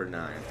be number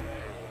 9.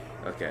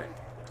 Okay.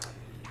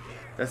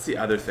 That's the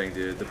other thing,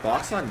 dude. The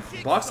box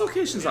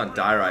locations on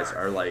Die Rise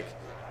are like,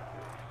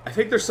 I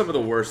think they're some of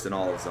the worst in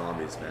all of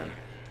zombies, man.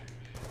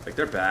 Like,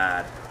 they're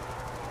bad.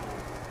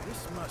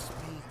 This must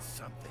mean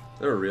something.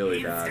 They're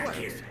really bad.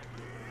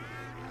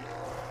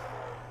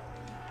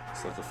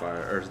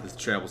 Fire, or the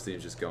trample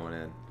steam's just going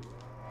in.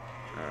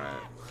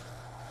 Alright.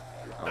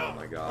 Oh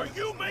my god. Are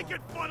you making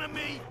fun of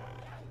me?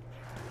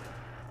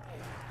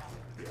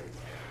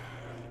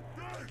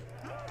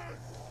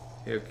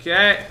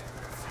 Okay.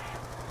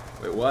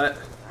 Wait, what?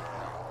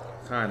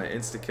 What kind of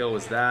insta-kill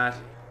was that?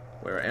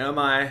 Where am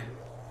I?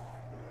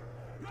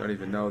 Don't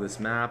even know this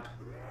map.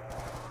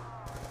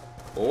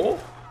 Oh.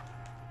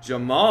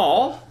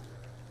 Jamal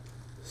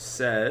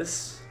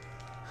says,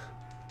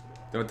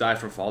 don't die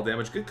from fall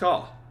damage. Good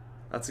call.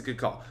 That's a good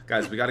call.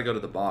 Guys, we gotta go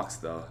to the box,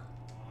 though.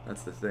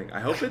 That's the thing.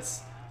 I hope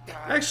it's...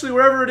 Actually,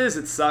 wherever it is,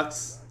 it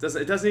sucks.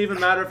 It doesn't even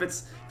matter if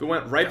it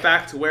went right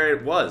back to where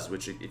it was,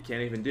 which it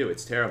can't even do.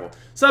 It's terrible.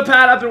 So,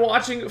 Pat, I've been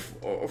watching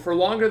for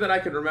longer than I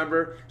can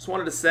remember. Just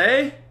wanted to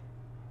say...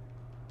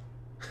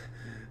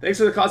 Thanks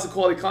for the constant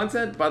quality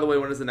content. By the way,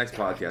 when is the next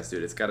podcast,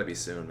 dude? It's gotta be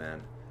soon,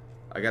 man.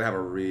 I gotta have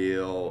a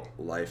real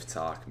life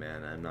talk,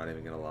 man. I'm not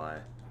even gonna lie.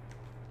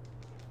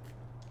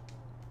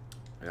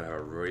 I gotta have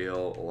a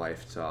real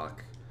life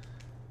talk.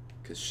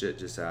 Because shit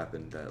just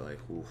happened that, like,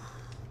 oof.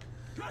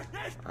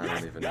 I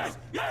don't even know.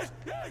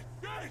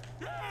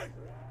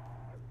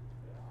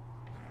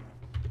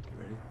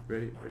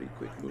 Ready,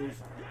 quick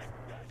move.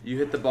 You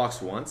hit the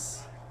box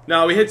once?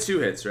 No, we hit 2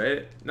 hits,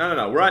 right?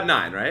 No, we're at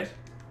 9, right?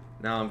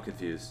 Now I'm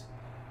confused.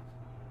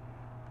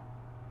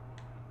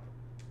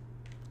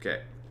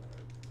 Okay.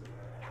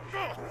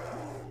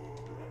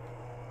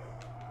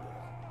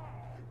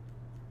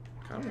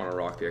 Kinda wanna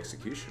rock the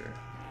Executioner.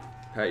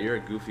 Pat, you're a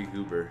goofy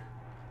goober.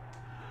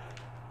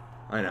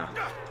 I know.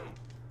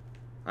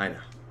 Okay,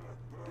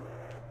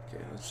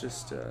 let's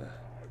just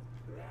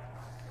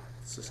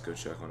go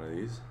check one of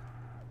these.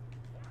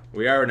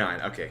 We are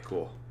 9. Okay,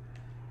 cool.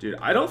 Dude,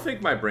 I don't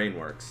think my brain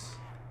works.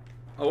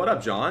 Oh, what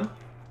up, John?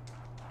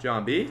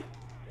 John B?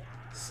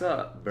 What's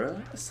up,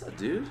 bro? What's up,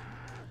 dude?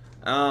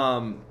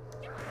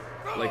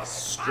 Like,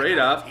 straight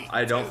up,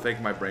 I don't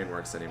think my brain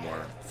works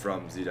anymore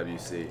from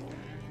ZWC.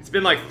 It's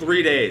been like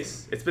 3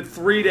 days. It's been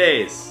 3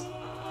 days.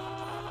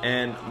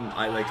 And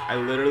I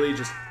literally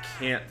just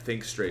can't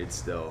think straight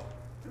still.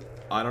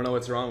 I don't know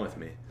what's wrong with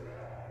me.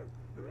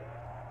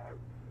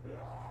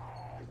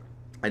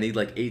 I need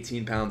like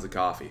 18 pounds of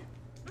coffee.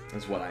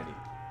 That's what I need.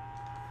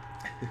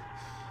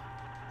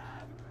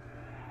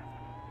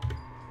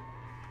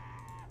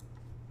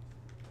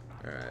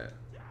 Alright.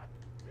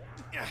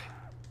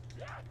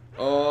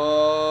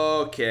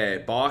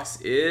 Okay, box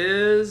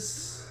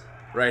is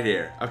right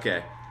here.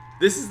 Okay.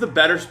 This is the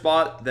better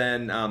spot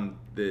than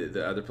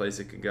the other place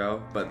it can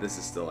go, but this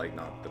is still like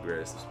not the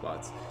greatest of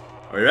spots.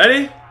 Are we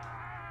ready?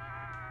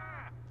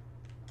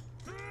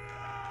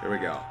 Here we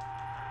go.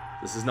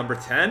 This is number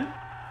 10. I'm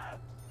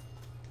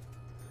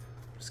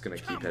just gonna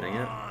keep hitting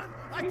it. I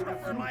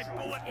prefer my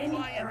bullet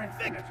flying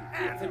thick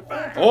and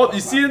fast. Oh, you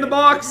see it in the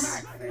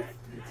box?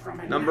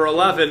 Number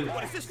 11.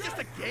 What, is this just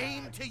a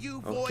game to you,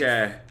 boys?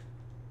 Okay.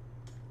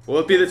 Will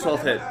it be the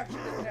 12th hit?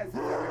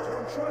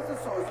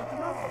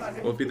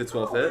 Will it be the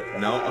 12th hit?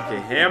 No. Okay,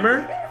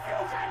 hammer.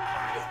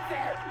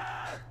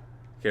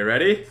 Okay,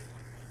 ready?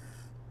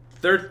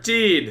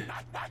 13.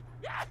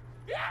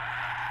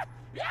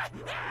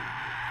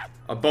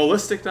 A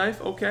ballistic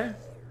knife, okay.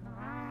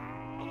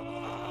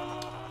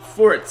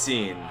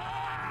 14.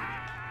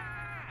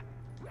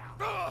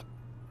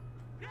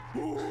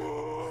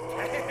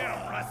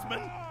 Damn,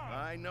 Russman.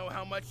 I know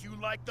how much you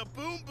like the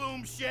boom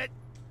boom shit.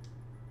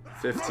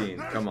 15,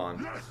 come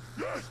on. Oh,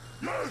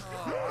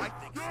 I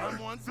think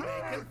someone's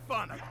making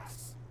fun of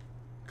us.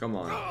 Come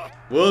on.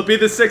 Will it be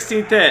the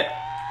 16th hit?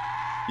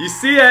 You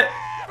see it?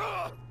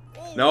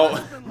 No.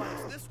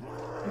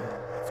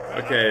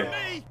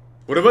 Okay.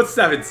 What about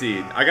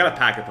 17? I got a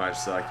pack-a punch,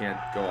 so I can't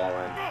go all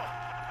in.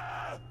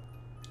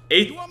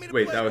 8.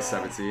 Wait, that was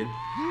 17. You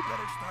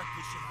better start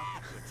dishing out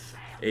the good shit.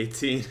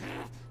 18.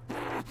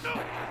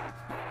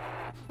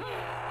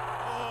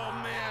 Oh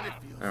man, it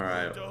feels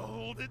Alright. good to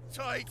hold it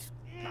tight.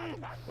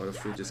 What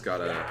if we just got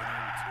a...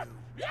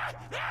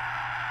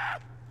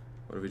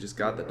 What if we just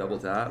got the double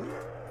tap?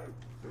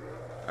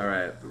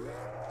 Alright.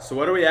 So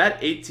what are we at?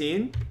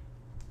 18?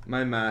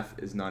 My math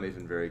is not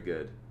even very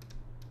good.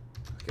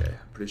 Okay,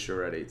 I'm pretty sure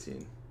we're at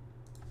 18.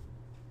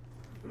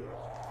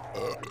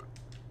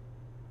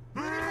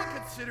 Anyone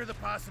consider the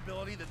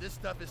possibility that this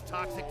stuff is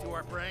toxic to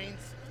our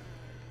brains?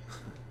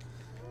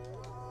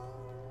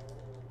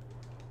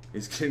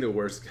 He's getting the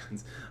worst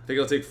guns. I think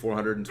I'll take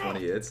 420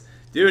 hits.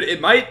 Dude,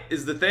 it might,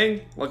 is the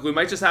thing. Like, we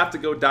might just have to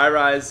go die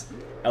rise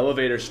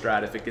elevator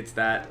strat if it gets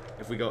that.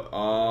 If we go,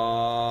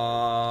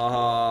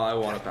 oh, I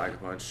want a pack a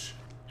punch.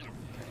 I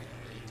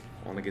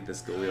want to get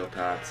this Galil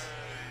pat.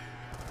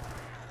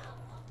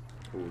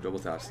 Ooh, double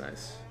tap's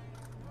nice.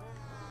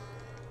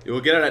 We'll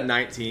get it at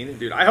 19.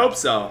 Dude, I hope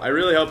so. I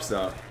really hope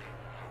so.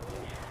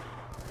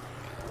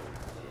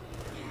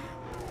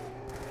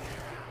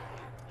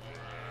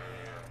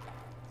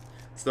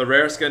 It's the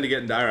rarest gun to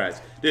get in Die Rise.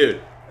 Dude,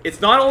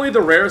 it's not only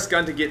the rarest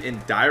gun to get in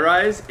Die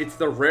Rise, it's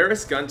the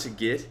rarest gun to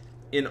get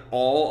in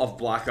all of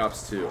Black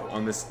Ops 2.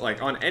 On this,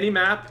 like, on any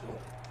map,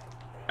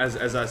 as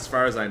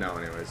far as I know,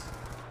 anyways.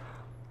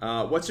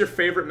 What's your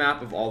favorite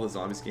map of all the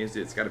Zombies games?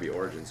 Dude, it's gotta be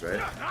Origins,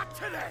 right?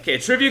 Okay,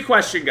 trivia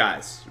question,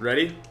 guys.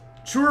 Ready?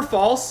 True or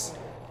false?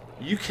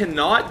 You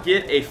cannot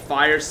get a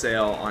fire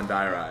sale on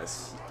Die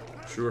Rise.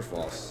 True or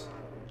false?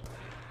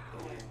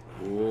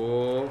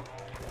 Ooh.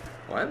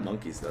 Oh, I have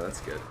monkeys, though. That's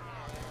good.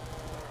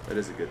 That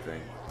is a good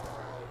thing.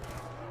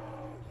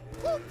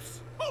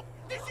 Oops! Oh,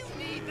 did you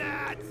need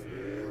that?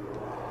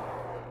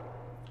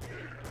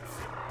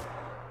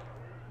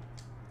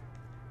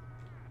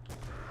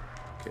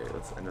 Okay,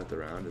 let's end up the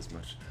round as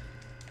much.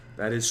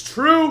 That is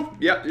true!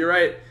 Yep, you're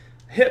right.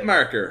 Hit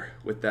marker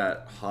with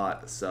that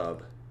hot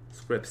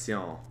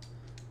subscription.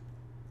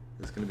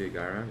 Is this gonna be a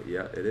guy round?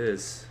 Yeah, it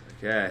is.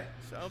 Okay.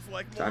 Sounds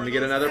like Time to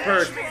get another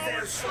perk.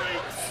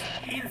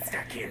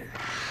 Insta-kill.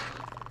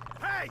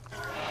 Hey!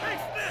 Hey,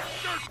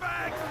 Smith,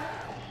 dirtbag!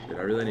 Dude,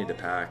 I really need to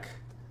pack.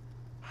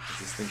 Is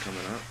this thing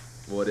coming up?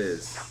 Well, it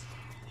is.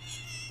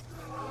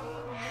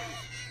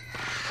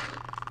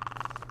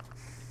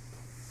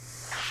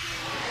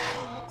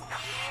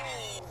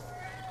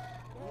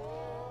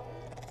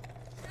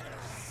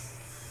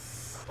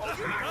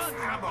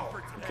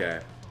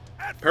 Okay.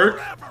 Perk.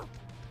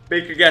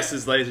 Make your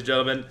guesses, ladies and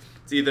gentlemen.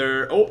 It's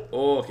either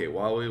okay.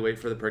 While we wait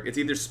for the perk, it's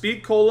either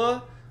Speed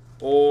Cola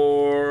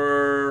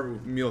or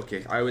Mule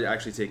Kick. I would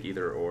actually take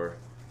either or.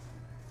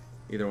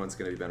 Either one's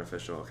gonna be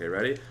beneficial. Okay,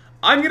 ready?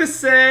 I'm gonna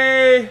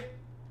say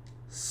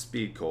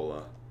Speed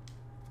Cola.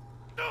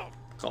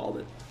 Called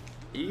it.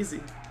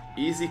 Easy,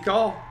 easy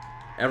call.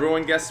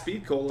 Everyone guessed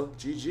Speed Cola.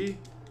 GG.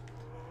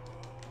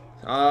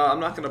 I'm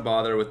not gonna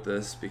bother with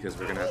this because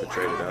we're gonna have to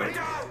trade it out.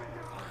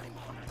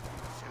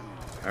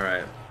 All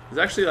right. It's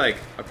actually like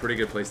a pretty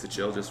good place to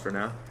chill just for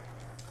now.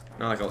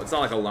 It's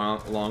not like a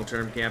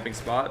long-term camping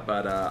spot,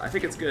 but I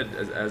think it's good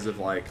as of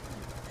like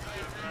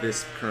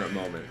this current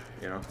moment.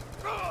 You know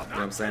what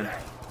I'm saying?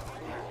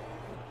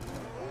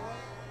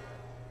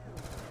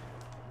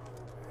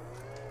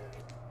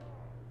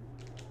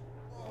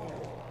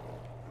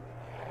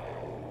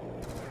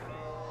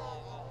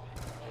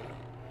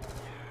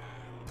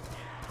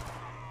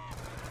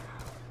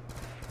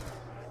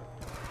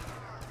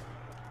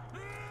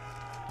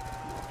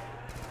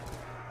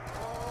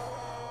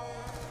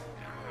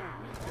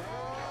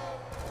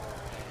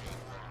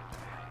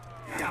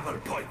 Double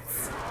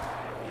points.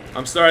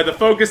 I'm sorry, the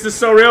focus is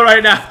so real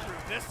right now.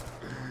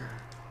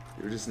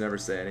 You just never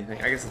say anything.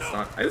 I guess it's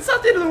not the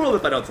end of the world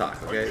if I don't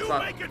talk, okay? It's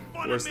not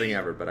the worst thing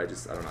ever, but I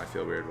don't know, I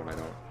feel weird when I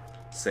don't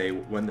say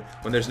when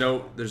there's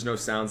no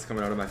sounds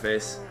coming out of my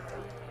face.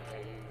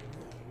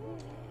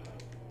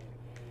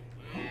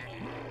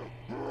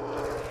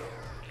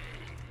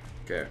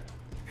 Okay.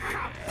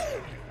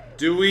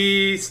 Do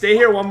we stay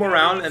here one more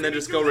round and then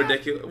just go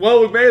ridiculous?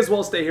 Well, we may as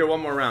well stay here one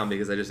more round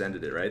because I just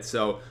ended it, right?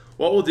 So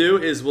what we'll do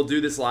is we'll do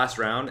this last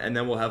round and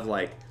then we'll have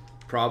like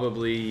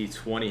probably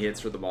 20 hits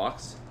for the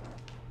box.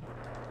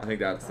 I think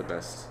that's the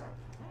best.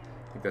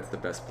 I think that's the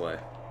best play.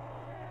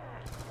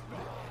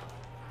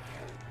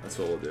 That's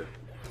what we'll do.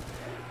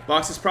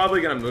 Box is probably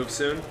gonna move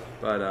soon,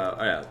 but oh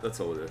yeah, that's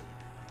what we'll do.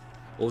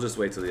 We'll just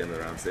wait till the end of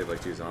the round, save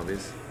like 2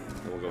 zombies,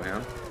 and we'll go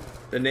ham.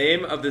 The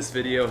name of this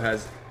video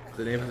has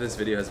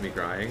me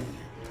crying.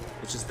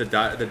 It's just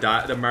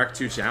the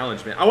Mark II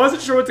challenge, man. I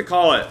wasn't sure what to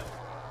call it.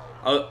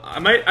 I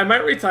might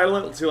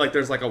retitle it to like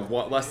there's like a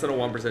less than a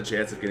 1%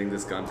 chance of getting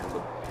this gun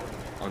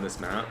on this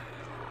map.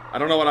 I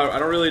don't know what I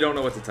really don't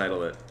know what to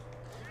title it.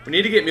 We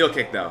need to get Mule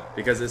Kick though,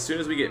 because as soon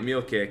as we get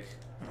Mule Kick,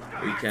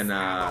 we can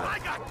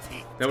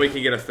then we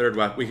can get a third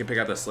weapon. We can pick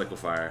out the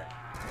Liquefier.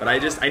 But I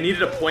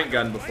needed a point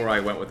gun before I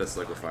went with this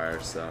Liquefier,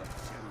 so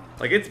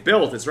like it's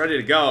built, it's ready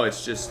to go.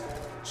 It's just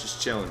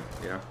chilling,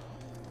 you know.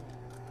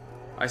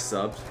 I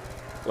subbed.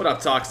 What up,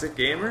 Toxic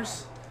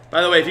Gamers?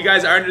 By the way, if you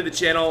guys are new to the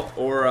channel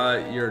or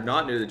you're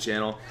not new to the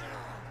channel,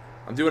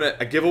 I'm doing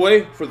a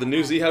giveaway for the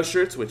new Z House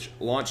shirts, which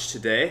launched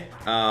today.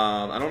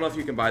 I don't know if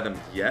you can buy them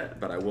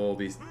yet, but I will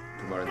be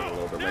promoting them a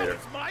little bit later.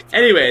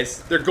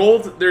 Anyways, they're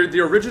gold. They're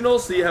the original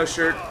Z House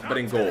shirt, but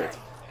in gold.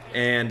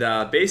 And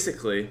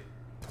basically,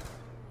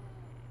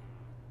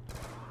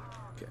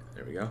 okay,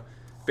 there we go.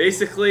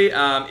 Basically,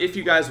 if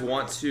you guys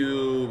want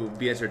to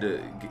be entered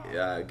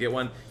to get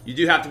one, you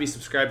do have to be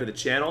subscribed to the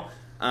channel.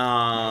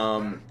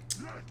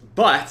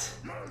 But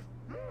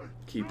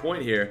key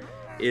point here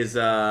is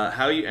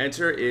how you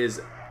enter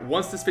is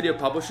once this video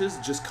publishes,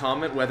 just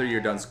comment whether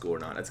you're done school or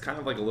not. It's kind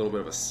of like a little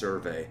bit of a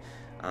survey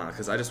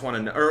because I just want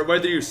to know, or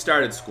whether you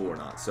started school or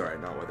not. Sorry,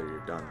 not whether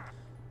you're done.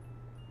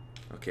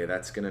 Okay,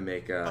 that's gonna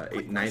make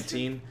 8,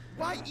 19,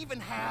 Why even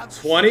have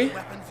 20.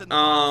 weapons in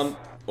the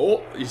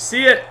Oh, you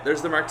see it?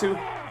 There's the Mark II. Okay.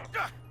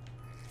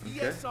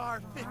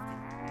 ESR 50.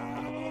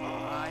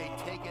 I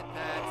take it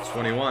that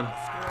 21.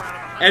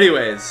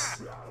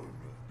 Anyways,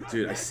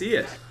 dude, I see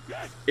it.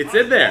 It's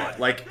in there.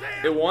 Like,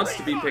 it wants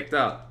to be picked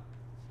up.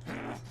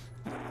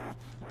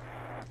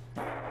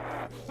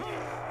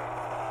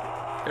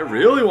 It It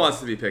really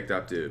wants to be picked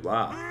up, dude.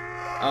 Wow.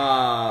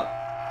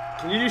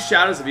 Can you do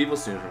Shadows of Evil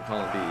soon from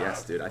Column B?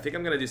 Yes, dude. I think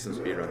I'm gonna do some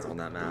speedruns on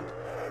that map.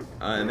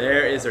 And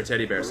there is our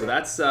teddy bear. So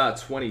that's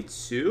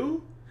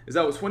 22. Is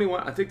that what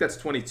 21? I think that's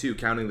 22,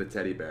 counting the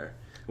teddy bear.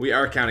 We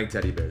are counting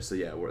teddy bears, so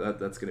yeah,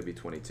 that's gonna be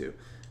 22.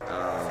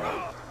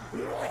 That's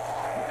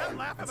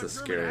a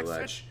scary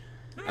ledge.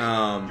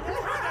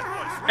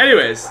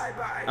 Anyways,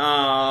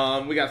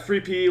 we got free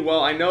P.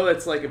 Well, I know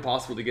that's like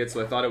impossible to get,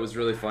 so I thought it was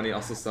really funny.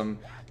 Also, some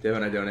day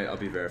when I donate, I'll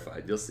be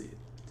verified. You'll see it,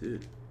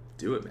 dude.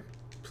 Do it, man.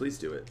 Please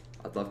do it.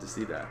 I'd love to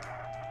see that.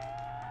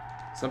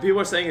 Some people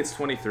are saying it's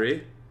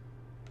 23.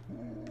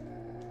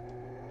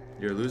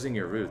 You're losing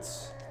your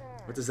roots.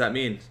 What does that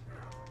mean?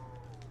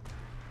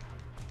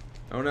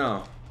 Oh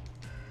no.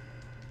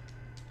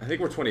 I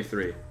think we're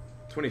 23.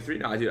 23?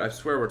 No, dude, I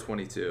swear we're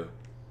 22.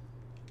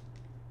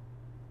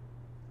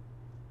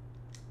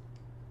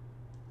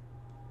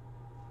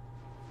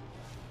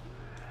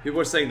 People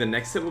are saying the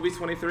next hit will be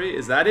 23?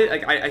 Is that it?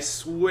 Like, I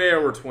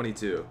swear we're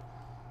 22.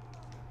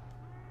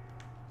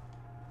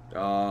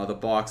 The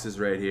box is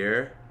right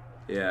here.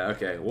 Yeah,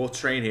 okay. We'll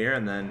train here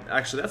and then...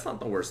 Actually, that's not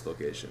the worst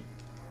location.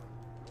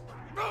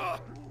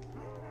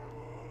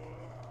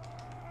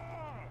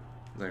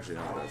 It's actually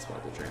not a bad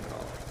spot to train at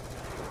all.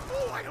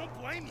 Oh, I don't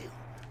blame you.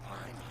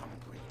 I'm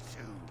hungry too.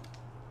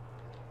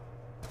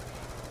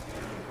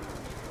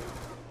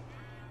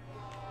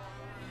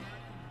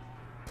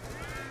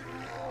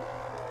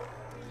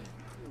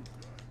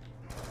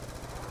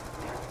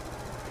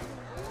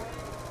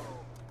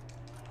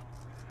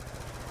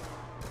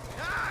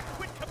 Ah,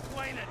 quit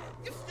complaining.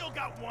 You still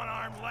got one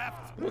arm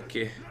left.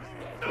 Okay.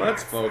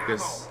 Let's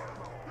focus.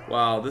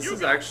 Wow, this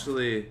is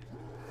actually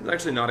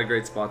not a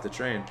great spot to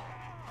train.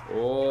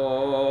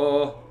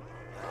 Oh.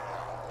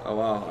 Oh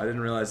wow, I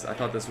didn't realize. I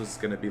thought this was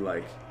gonna be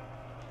like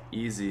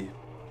easy,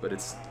 but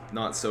it's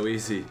not so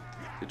easy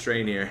to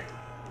train here.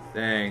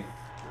 Dang.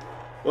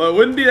 Well, it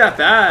wouldn't be that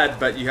bad,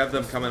 but you have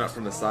them coming up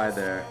from the side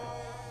there.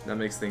 That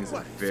makes things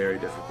very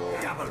difficult.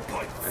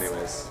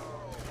 Anyways.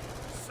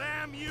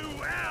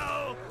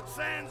 Samuel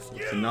sends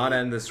you To not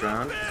end this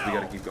round, because we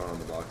gotta keep going on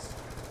the box.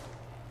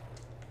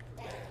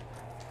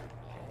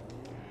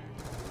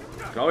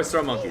 You can always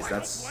throw monkeys.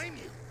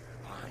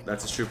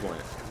 That's a true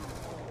point.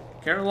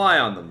 Can't rely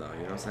on them though,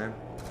 you know what I'm saying?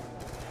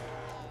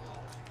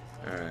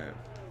 Alright.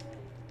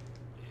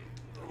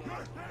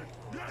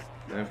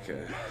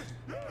 Okay.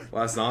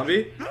 Last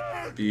zombie.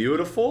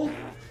 Beautiful.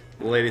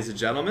 Ladies and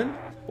gentlemen.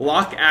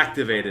 Lock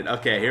activated.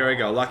 Okay, here we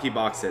go. Lucky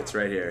box hits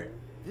right here.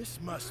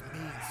 This must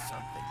mean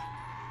something.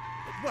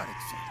 But what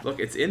exactly? Look,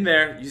 it's in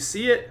there. You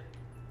see it?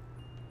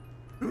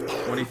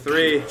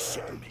 23.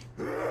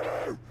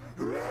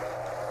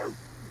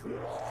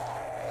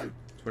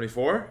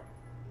 24.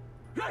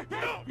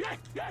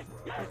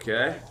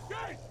 Okay.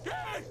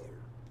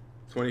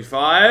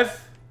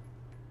 25.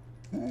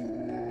 Oh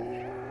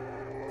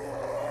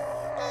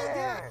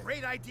yeah,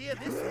 great idea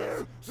this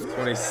is.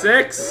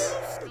 26.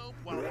 Scope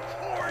while the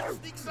horde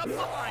sneaks up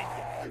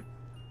behind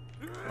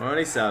you.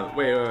 27.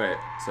 Wait.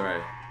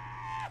 Sorry.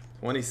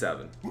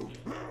 27.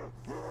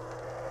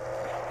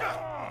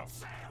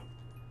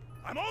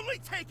 I'm only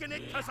taking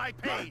it because I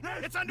paid.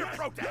 It's under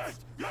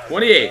protest.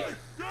 28.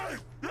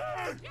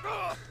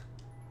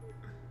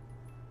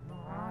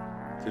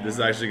 Dude, this is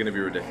actually going to be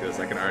ridiculous.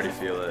 I can already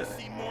feel it.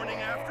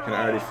 I can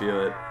already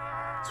feel it.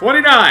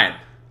 29!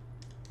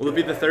 Will it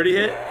be the 30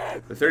 hit?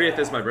 The 30th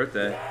is my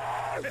birthday.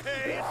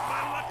 Hey, it's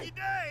my lucky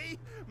day.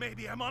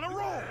 Maybe I'm on a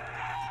roll.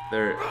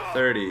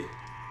 30.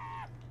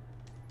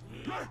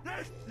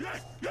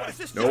 Is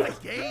this Nope.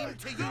 just a game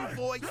to you,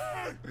 boys?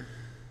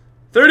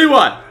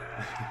 31!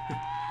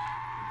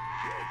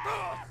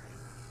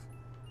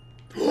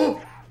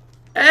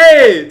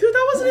 Hey! Dude,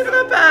 that wasn't even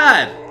that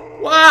bad!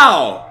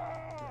 Wow!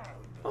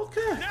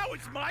 Okay. Now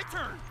it's my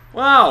turn.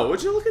 Wow,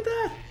 would you look at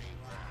that?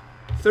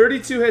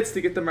 32 hits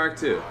to get the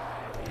Mark II.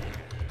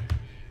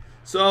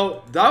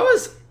 So, that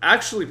was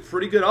actually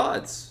pretty good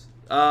odds.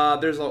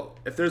 If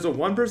there's a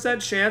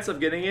 1% chance of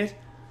getting it,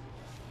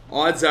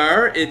 odds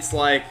are it's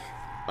like...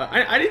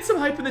 I need some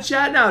hype in the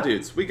chat now,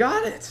 dudes. We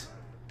got it.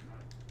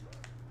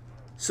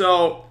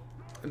 So,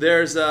 if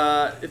there's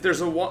a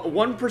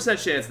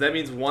 1% chance, that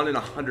means 1 in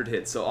 100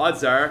 hits. So,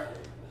 odds are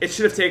it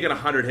should have taken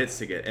 100 hits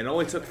to get, and it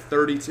only took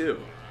 32.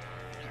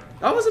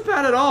 That wasn't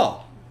bad at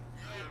all.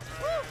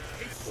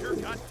 It sure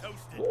got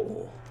toasted.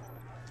 Ooh.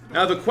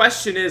 Now the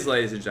question is,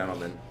 ladies and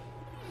gentlemen,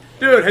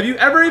 dude, have you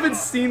ever even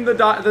seen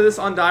this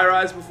on Die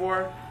Rise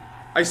before?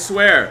 I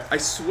swear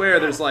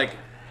there's like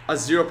a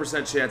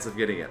 0% chance of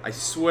getting it. I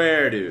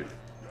swear, dude.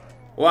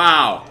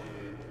 Wow.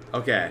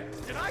 Okay.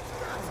 Did I?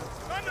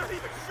 I'm not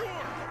even sure.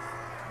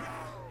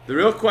 The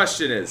real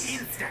question is...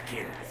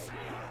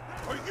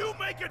 Are you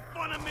making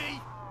fun of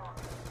me?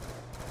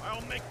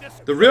 I'll make this...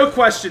 The real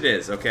question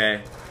is,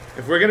 okay,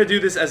 if we're gonna do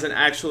this as an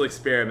actual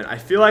experiment, I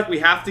feel like we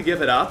have to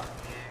give it up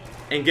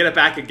and get it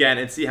back again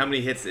and see how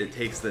many hits it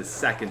takes the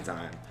second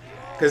time.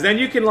 Because then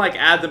you can like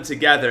add them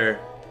together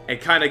and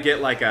kind of get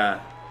like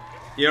a,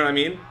 you know what I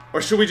mean?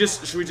 Or should we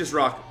just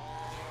rock?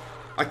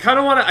 I kind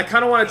of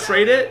want to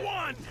trade it.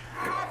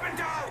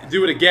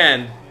 do it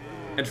again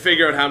and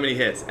figure out how many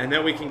hits, and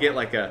then we can get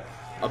like a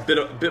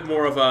bit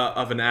more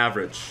of an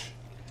average.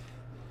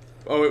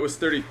 Oh, it was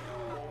 30.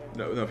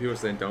 No, people are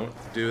saying don't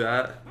do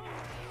that.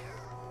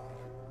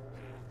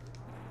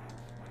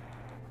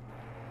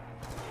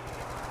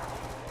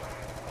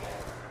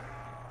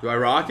 Do I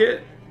rock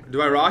it?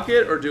 Do I rock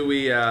it, or do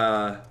we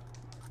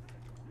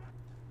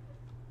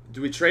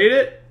trade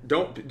it?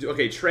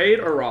 Okay, trade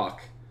or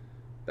rock?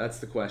 That's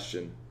the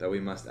question that we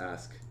must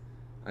ask.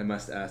 I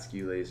must ask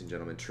you, ladies and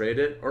gentlemen. Trade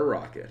it or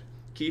rock it?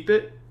 Keep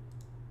it?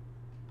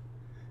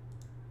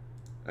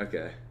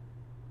 Okay.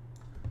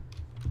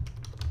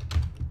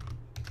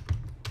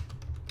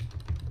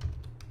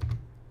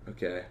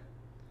 Okay.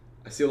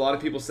 I see a lot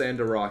of people saying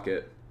to rock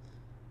it.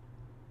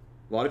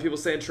 A lot of people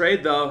saying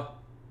trade, though.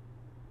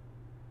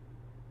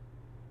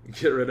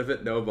 Get rid of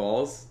it, no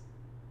balls.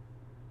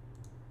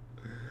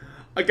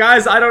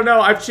 Guys, I don't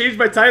know. I've changed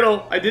my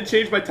title. I did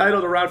change my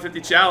title to Round 50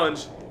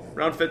 Challenge.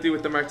 Round 50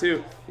 with the Mark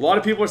II. A lot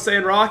of people are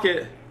saying rock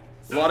it.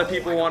 A lot of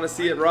people want to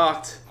see it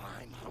rocked.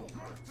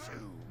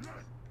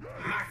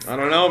 I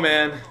don't know,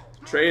 man.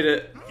 Trade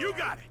it. You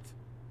got it.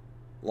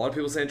 A lot of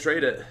people saying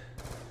trade it.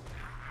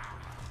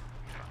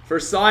 For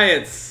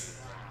science.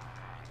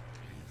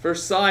 For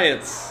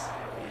science.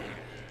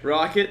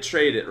 Rock it,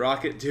 trade it.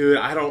 Rock it. Dude,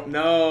 I don't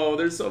know.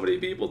 There's so many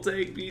people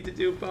telling me to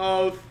do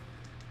both.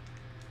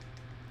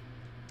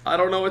 I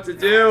don't know what to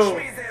do.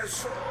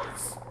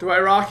 Do I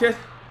rock it?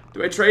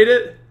 Do I trade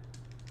it?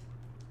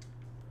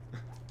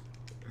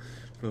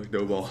 Like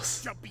no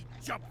balls. Jumpy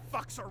jump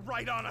fucks are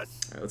right on us.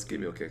 Alright, let's give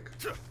me a kick.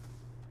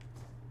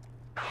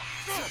 Are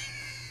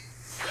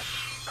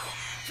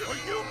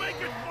you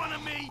making fun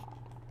of me?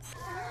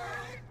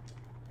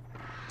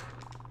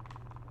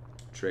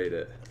 Trade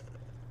it.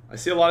 I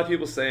see a lot of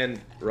people saying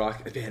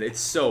rock. Man, it's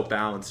so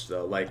balanced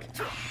though. Like,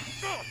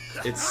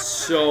 it's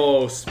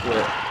so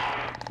split.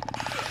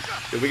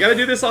 Dude, we gotta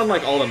do this on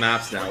like all the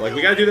maps now. Like,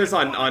 we gotta do this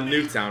on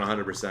Nuketown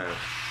 100%.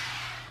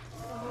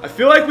 I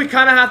feel like we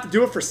kind of have to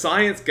do it for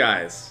science,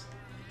 guys.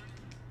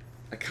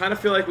 I kind of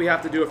feel like we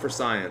have to do it for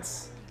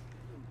science.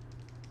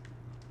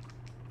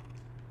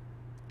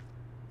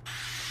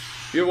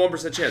 You have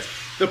 1% chance.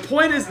 The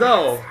point is,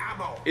 though,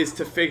 is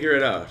to figure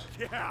it out.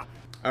 Yeah.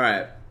 All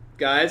right,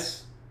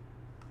 guys.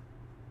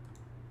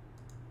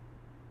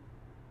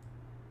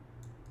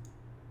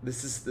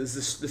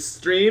 This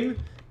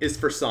stream is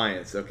for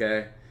science,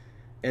 okay?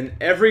 And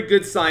every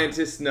good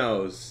scientist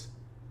knows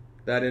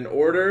that in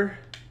order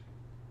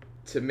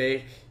to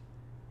make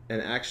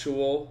an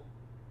actual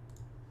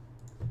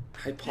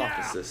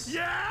hypothesis,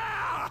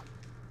 Yeah.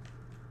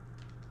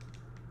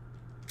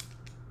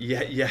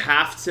 you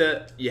have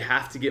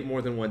to get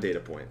more than one data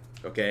point,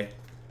 okay?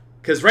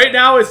 Because right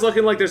now it's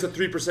looking like there's a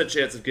 3%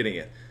 chance of getting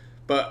it,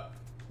 but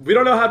we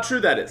don't know how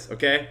true that is,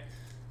 okay?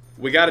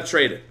 We got to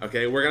trade it,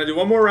 okay? We're gonna do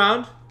one more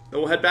round,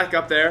 then we'll head back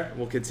up there, and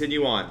we'll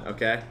continue on,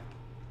 okay?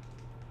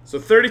 So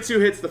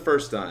 32 hits the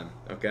first time,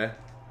 okay?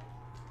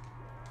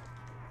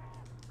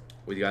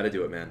 We gotta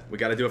do it, man. We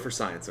gotta do it for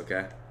science,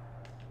 okay?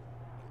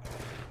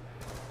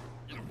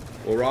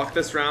 We'll rock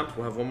this round.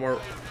 We'll have one more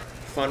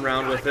fun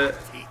round with it.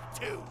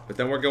 But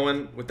then we're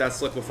going with that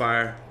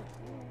Sliquifier.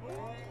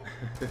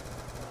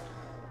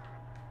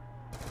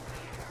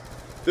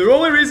 The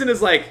only reason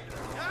is, like,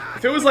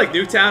 if it was like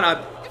Nuketown,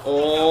 I'd...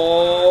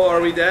 Oh,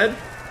 are we dead?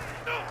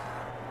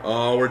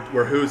 Oh,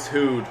 we're who's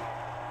who'd.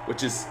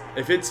 Which is,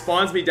 if it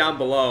spawns me down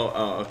below...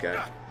 Oh, okay.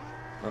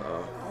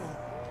 Uh-oh.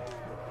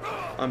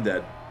 I'm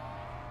dead.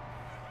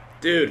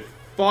 Dude,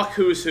 fuck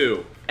who's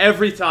who.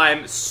 Every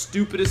time,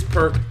 stupidest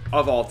perk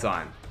of all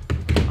time.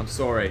 I'm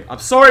sorry. I'm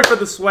sorry for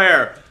the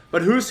swear,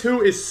 but who's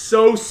who is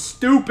so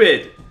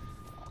stupid.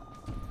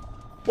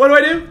 What do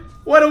I do?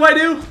 What do I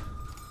do?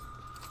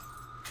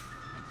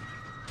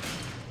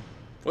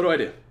 What do I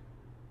do?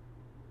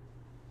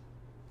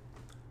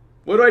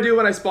 What do I do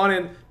when I spawn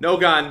in? No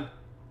gun,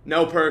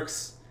 no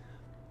perks.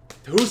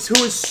 Who's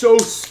who is so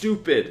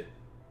stupid.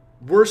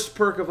 Worst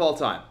perk of all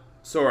time.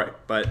 Sorry,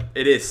 but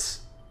it is.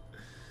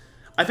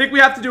 I think we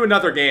have to do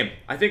another game.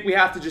 I think we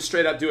have to just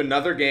straight up do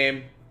another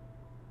game.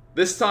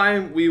 This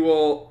time we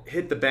will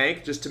hit the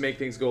bank just to make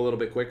things go a little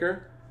bit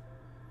quicker.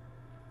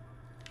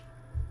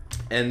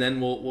 And then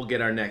we'll get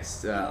our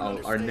next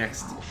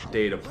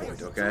data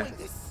point, okay?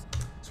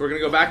 So we're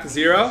gonna go back to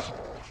 0.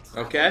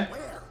 Okay.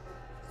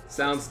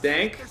 Sounds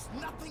dank.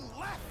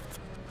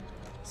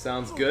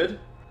 Sounds good.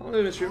 How long have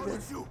we been streaming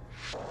for?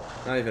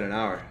 Not even an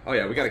hour. Oh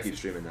yeah, we gotta keep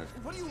streaming then.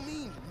 What do you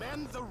mean,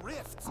 mend the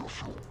rift?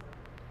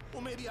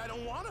 Well, maybe I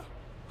don't wanna.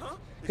 Huh?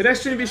 Could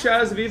next stream be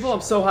Shadows of Evil? I'm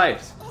so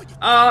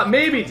hyped.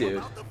 Maybe,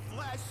 dude.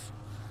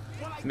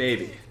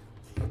 Maybe.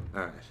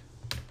 Alright.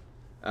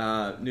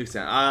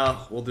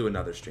 Nuketown. We'll do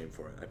another stream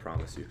for it, I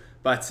promise you.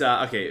 But,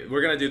 okay,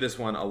 we're gonna do this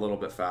one a little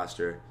bit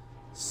faster.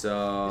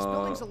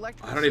 So,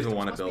 I don't even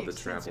want to build the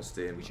trample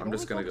steam. I'm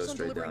just gonna go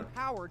straight down.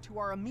 Power to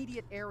our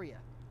immediate area.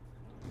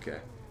 Okay.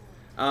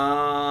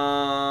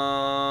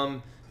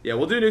 Yeah,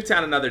 we'll do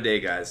Nuketown another day,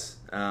 guys.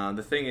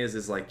 The thing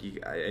is like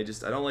I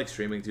don't like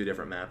streaming 2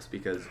 different maps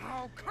because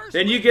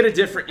then you get a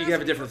different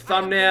have a different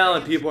thumbnail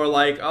and people are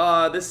like,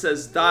 oh, this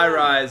says Die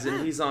Rise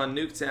and he's on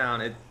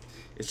Nuketown.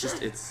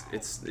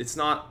 It's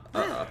not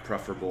a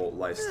preferable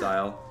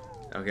lifestyle.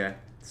 Okay,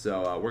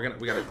 so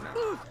we gotta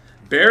no.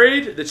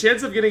 Buried. The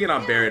chance of getting it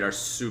on Buried are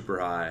super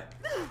high.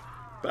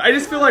 But I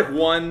just feel like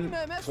 1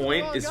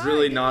 point is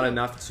really not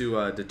enough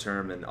to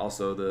determine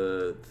also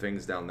the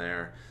things down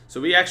there.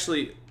 So we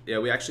actually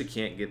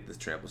can't get the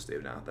trample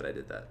stave now that I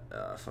did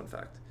that. Fun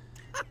fact.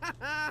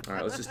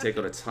 Alright, let's just take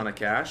out a ton of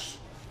cash.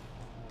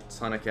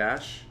 Ton of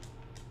cash.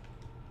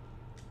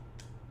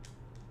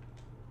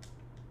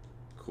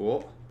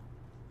 Cool.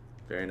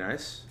 Very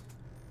nice.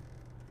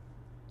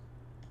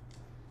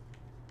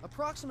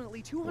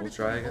 Approximately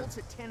 200 volts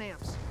at 10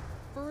 amps.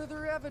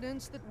 Further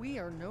evidence that we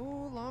are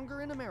no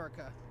longer in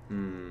America.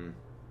 Mule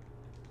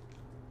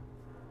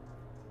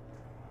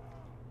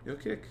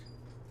kick?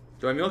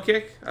 Do I mule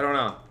kick? I don't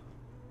know.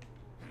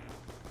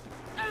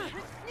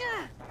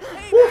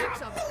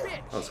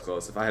 That was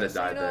close. If I had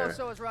died there,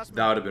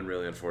 that would have been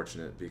really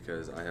unfortunate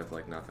because I have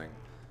like nothing.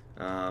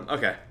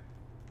 Okay.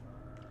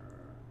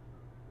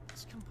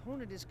 This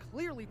component is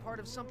clearly part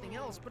of something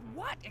else, but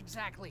what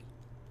exactly?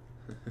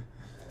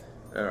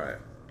 All right.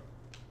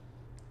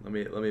 Let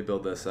me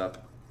build this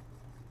up.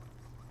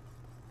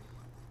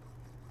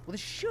 Well, this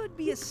should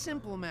be a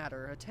simple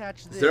matter.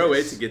 Attach this. Is there a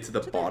way to get to the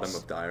bottom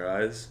of Die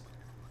Rise?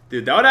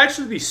 Dude, that would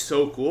actually be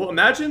so cool.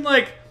 Imagine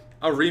like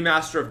a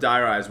remaster of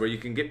Die Rise where you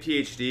can get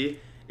PhD,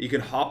 you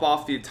can hop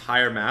off the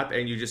entire map,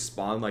 and you just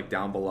spawn like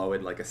down below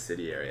in like a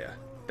city area.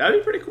 That'd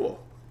be pretty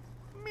cool.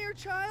 Mere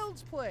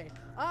child's play.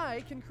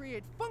 I can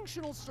create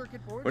functional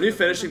circuit boards. When are you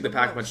finishing the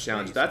Pack-a-Punch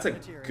challenge? That's a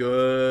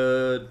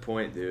good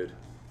point, dude.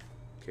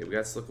 Okay, we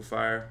got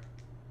Sliquifier.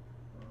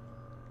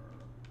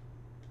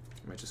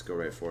 Might just go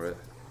right for it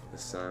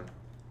this time.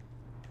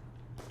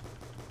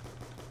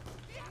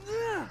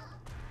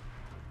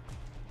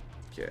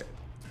 Okay.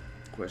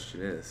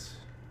 Question is,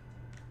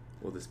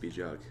 will this be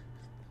Jug?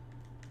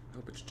 I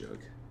hope it's Jug.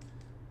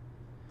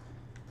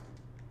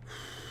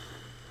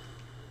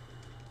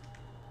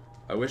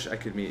 I wish I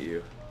could meet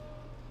you.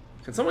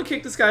 Can someone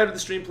kick this guy out of the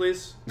stream,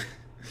 please?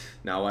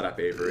 Now, what up,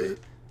 Avery?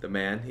 The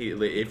man,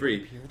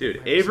 Avery,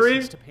 dude,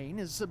 Avery.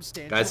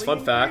 Guys,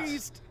 fun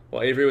fact.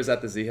 While Avery was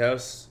at the Z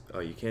house, oh,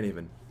 you can't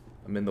even.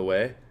 I'm in the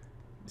way.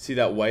 See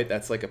that white?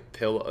 That's like a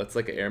pillow. It's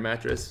like an air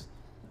mattress.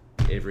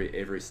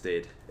 Avery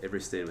stayed.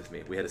 Avery stayed with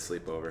me. We had a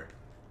sleepover.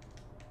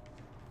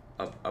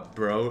 A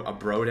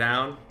bro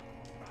down.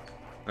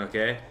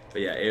 Okay,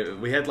 but yeah,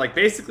 we had like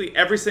basically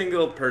every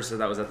single person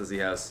that was at the Z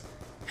house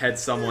had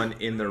someone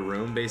in their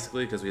room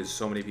basically because we had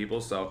so many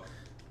people. So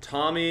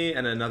Tommy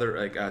and another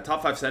like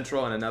Top 5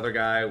 Central and another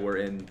guy were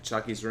in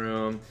Chucky's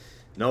room.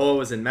 Noah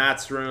was in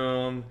Matt's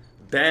room.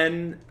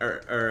 Ben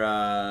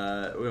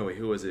wait,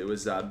 who was it? It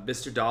was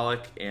Mr.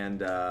 Dalek and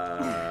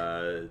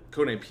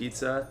Codename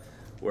Pizza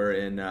were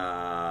in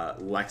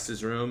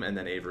Lex's room, and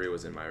then Avery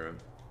was in my room.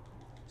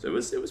 So it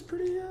was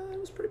pretty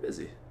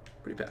busy,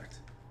 pretty packed.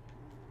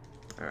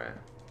 All right,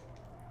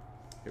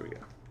 here we go.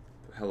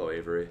 Hello,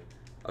 Avery.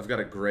 I've got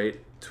a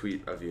great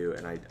tweet of you,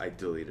 and I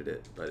deleted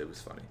it, but it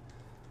was funny.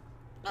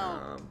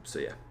 So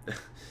yeah.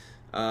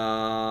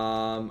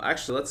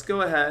 Actually, let's go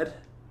ahead.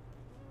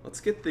 Let's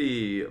get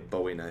the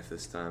Bowie knife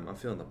this time. I'm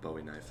feeling the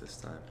Bowie knife this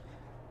time.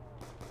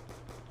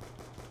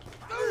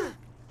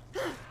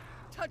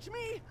 Touch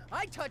me,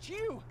 I touch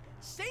you.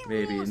 Same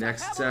Maybe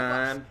next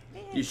time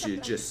you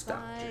should just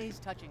stop.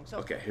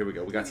 Okay, here we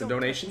go. We got some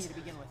donations.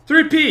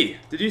 3P,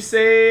 did you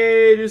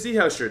say do Z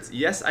House shirts?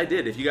 Yes, I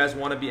did. If you guys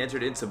want to be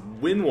entered in to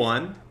win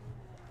one,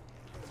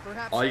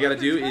 all you gotta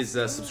do is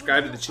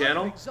subscribe to the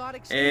channel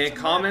and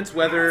comment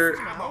whether,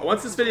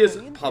 once this video is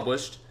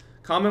published,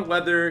 comment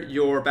whether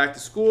you're back to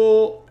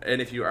school, and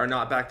if you are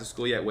not back to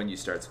school yet, when you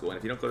start school. And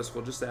if you don't go to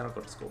school, just say I don't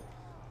go to school.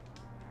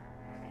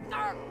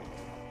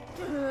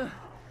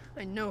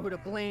 I know who to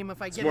blame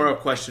if I get. It's more a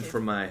question for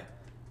my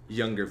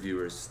younger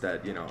viewers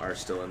that, you know, are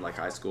still in like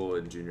high school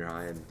and junior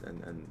high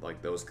and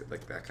like those,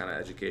 like that kind of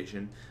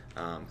education,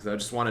 because I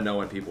just want to know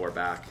when people are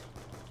back,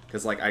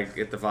 because like I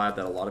get the vibe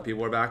that a lot of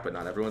people are back but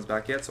not everyone's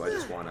back yet, so I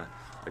just want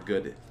a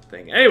good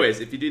thing.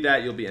 Anyways, if you do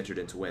that, you'll be entered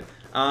in to win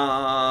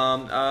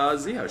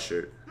Z House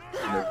shirt,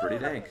 and they're pretty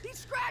dank. He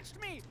scratched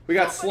me. We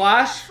got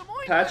Slash.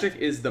 Patrick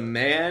is the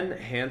man,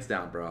 hands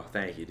down, bro.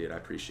 Thank you, dude. I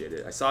appreciate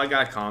it. I saw a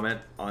guy comment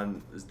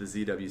on the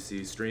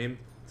ZWC stream,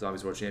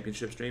 Zombies World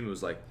Championship stream. It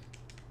was like,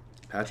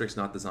 Patrick's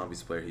not the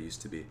Zombies player he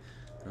used to be.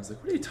 And I was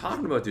like, what are you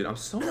talking about, dude? I'm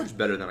so much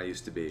better than I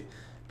used to be.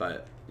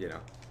 But, you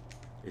know,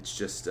 it's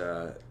just,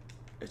 I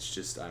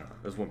don't know.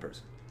 It was one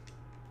person.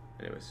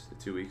 Anyways,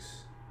 the 2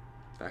 weeks.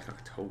 Back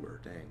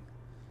October, dang.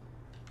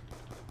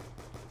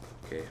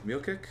 Okay, meal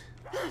kick.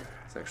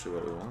 That's actually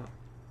what we want.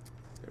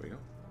 There we go.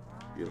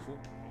 Beautiful.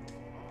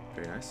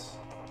 Very nice.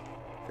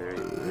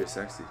 Very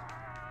sexy.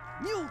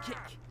 Mule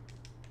kick.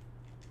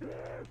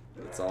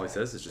 That's all he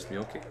says is just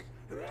mule kick.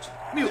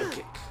 Mule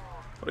kick.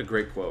 What a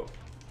great quote.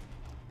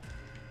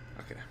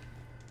 Okay.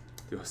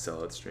 Do a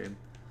sellout stream.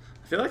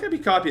 I feel like I'd be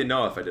copying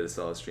Noah if I did a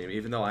solo stream,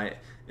 even though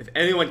if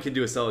anyone can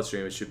do a solo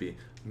stream, it should be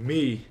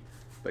me.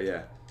 But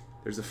yeah,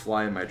 there's a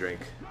fly in my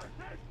drink.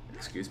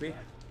 Excuse me?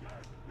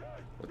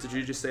 What did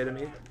you just say to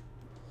me?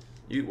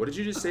 What did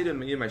you just say to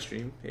me in my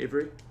stream,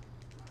 Avery?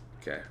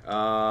 Okay,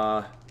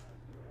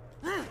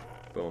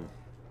 boom.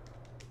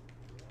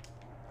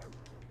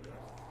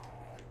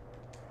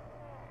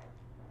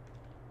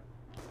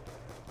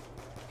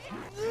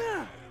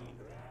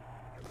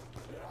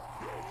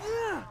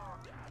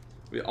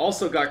 We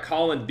also got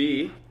Colin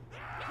B,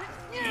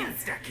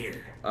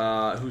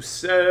 who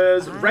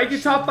says, rank your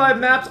top 5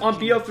 maps on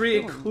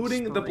BO3,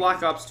 including the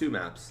Black Ops 2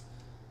 maps.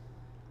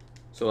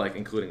 So, like,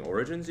 including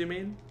Origins, you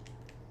mean?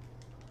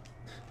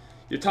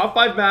 Your top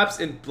 5 maps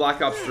in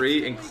Black Ops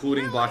 3,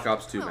 including Black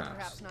Ops 2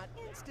 maps.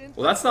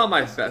 Well, that's not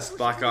my best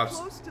Black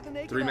Ops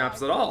 3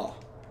 maps at all.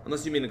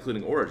 Unless you mean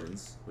including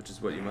Origins, which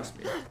is what you must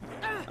mean.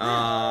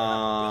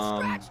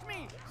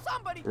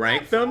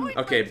 Rank them?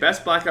 Okay,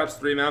 best Black Ops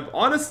 3 map.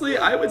 Honestly,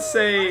 I would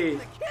say...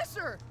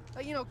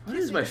 What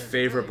is my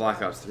favorite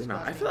Black Ops 3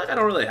 map? I feel like I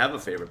don't really have a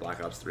favorite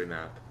Black Ops 3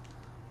 map.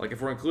 Like,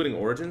 if we're including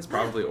Origins,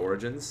 probably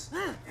Origins.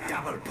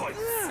 Double points.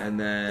 And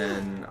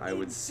then I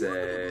would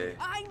say...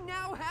 I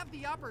now have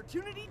the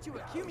opportunity to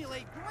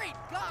accumulate great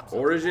gobs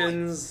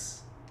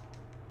Origins,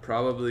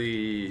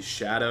 probably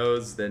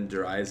Shadows, then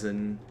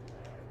Horizon,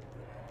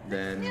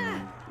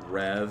 then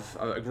Rev.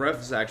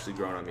 Rev's actually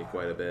grown on me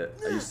quite a bit.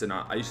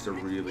 I used to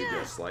really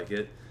dislike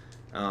it.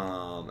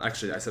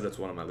 Actually, I said it's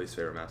one of my least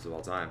favorite maps of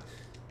all time.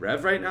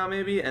 Rev right now,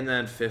 maybe, and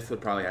then 5th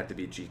would probably have to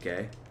be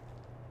GK.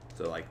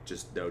 So, like,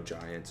 just no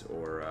Giant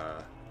or,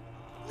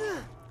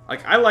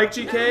 like, I like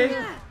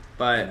GK,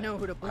 but I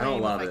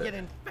don't love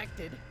it.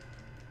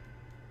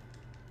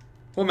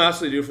 What maps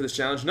do we do for this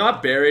challenge?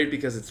 Not Buried,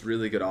 because it's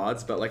really good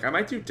odds, but, like, I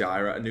might do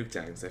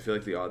Nuketown, because I feel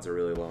like the odds are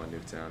really low in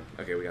Nuketown.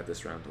 Okay, we got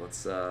this round.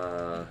 Let's, It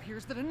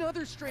appears that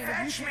another strain of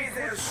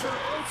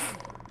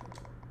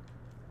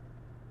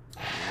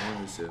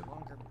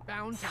longer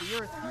bound to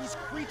the earth, these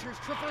creatures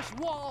traverse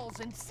walls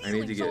and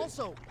ceilings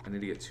also. I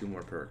need to get 2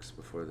 more perks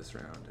before this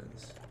round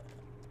ends.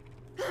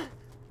 You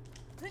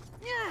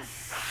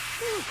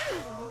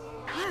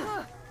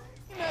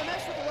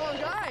messed with the wrong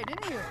guy,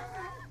 didn't you?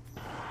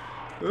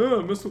 Oh,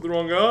 I messed with the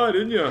wrong guy,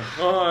 didn't you?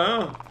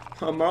 Oh,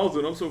 yeah. I'm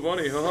Marlton, I'm so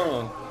funny,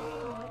 haha.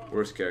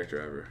 Worst character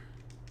ever.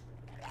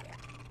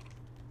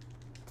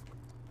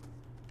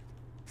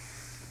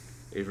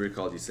 Avery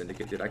called you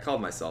Syndicate. Dude, I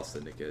called myself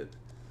Syndicate.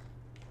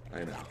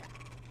 I know.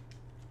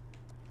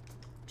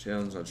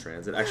 Challenge on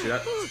transit. Actually,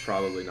 that's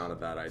probably not a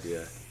bad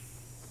idea.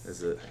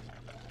 Is it?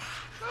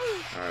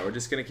 Alright, we're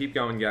just gonna keep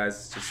going,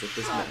 guys. Just let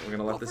this man. We're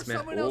gonna let this man.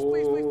 Else,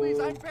 please, please, please.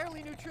 I'm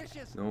barely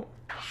nutritious. No.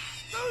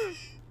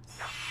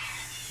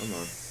 Come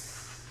on.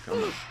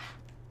 Come on.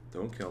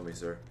 Don't kill me,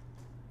 sir.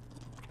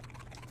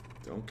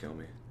 Don't kill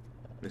me.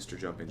 Mr.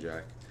 Jumping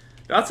Jack.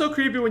 Not so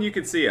creepy when you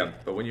can see him,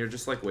 but when you're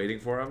just like waiting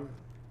for him,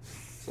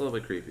 it's a little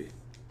bit creepy.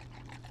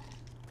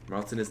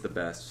 Marlton is the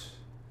best.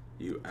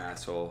 You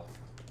asshole.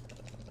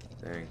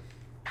 Dang.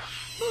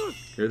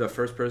 You're the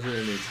first person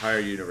in the entire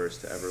universe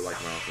to ever like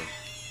Marlton.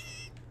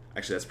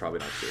 Actually, that's probably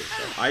not true.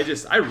 So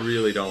I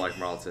really don't like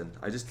Marlton.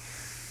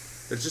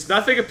 there's just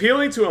nothing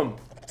appealing to him,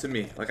 to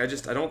me. Like, I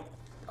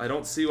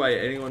don't see why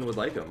anyone would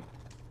like him.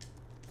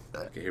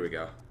 Okay, here we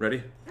go.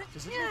 Ready?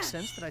 Does it make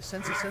sense that I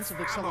sense a sense of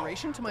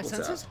acceleration to my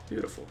senses?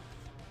 Beautiful.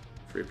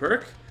 Free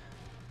perk.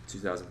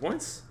 2,000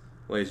 points.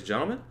 Ladies and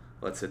gentlemen,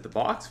 let's hit the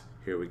box.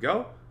 Here we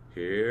go.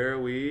 Here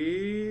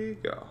we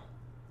go.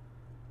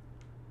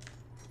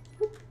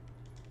 Whoop.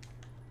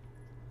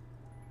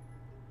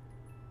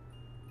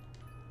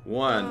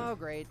 1. Oh,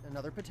 great.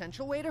 Another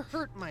potential way to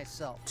hurt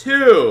myself.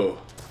 2.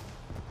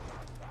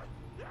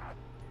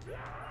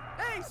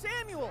 Hey,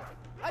 Samuel!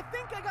 I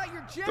think I got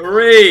your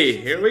 3.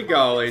 Here we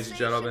go, ladies and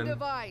gentlemen.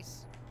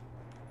 Device.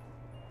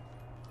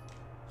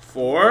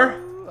 4.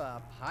 Ooh,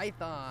 a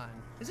python.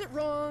 Is it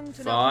wrong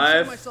to 5. now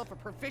consider myself a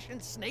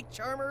proficient snake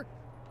charmer?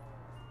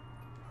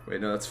 Wait,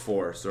 no, that's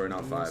 4. Sorry,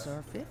 not 5.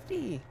 SR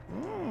 50.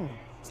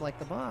 It's like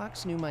the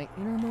box knew my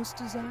innermost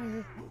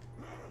desire.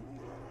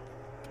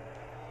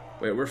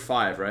 Wait, we're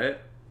 5, right?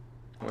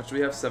 How much do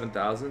we have?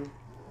 7,000?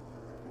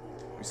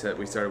 We said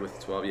we started with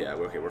 12. Yeah,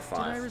 okay, we're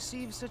 5. Did I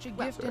receive such a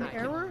gift in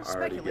error?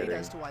 Speculate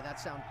as to why that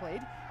sound played,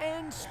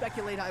 and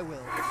speculate I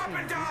will.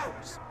 In due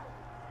course.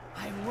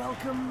 I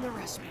welcome the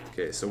respite.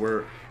 Okay, so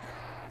we're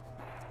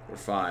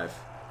 5.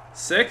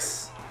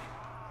 6.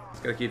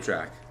 Just gotta keep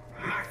track.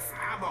 I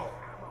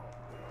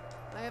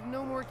have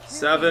no more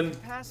 7.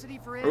 Capacity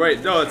for Oh,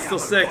 wait, no, it's still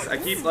 6. I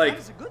keep like.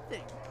 That is a good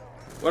thing.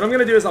 What I'm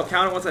gonna do is I'll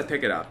count it once I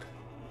pick it up.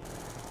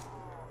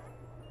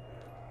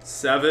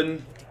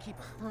 7. To keep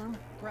a firm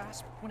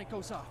grasp when it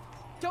goes off.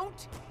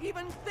 Don't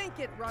even think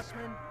it,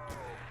 Russman.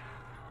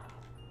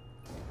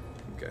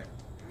 Okay.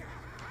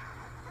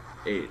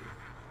 8.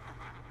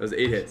 Those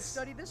 8 hits.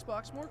 Study this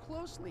box more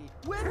closely.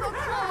 With a claw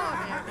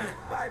hammer.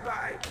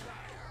 Bye-bye.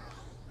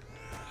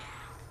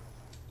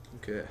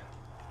 Okay.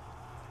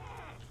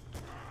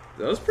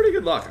 That was pretty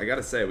good luck, I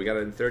gotta say. We got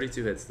it in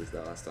 32 hits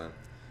that last time.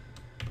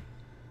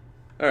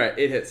 Alright,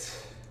 8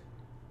 hits.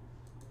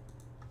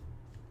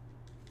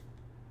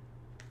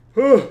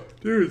 Oh,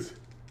 dudes.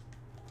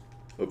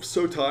 I'm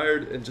so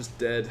tired and just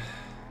dead.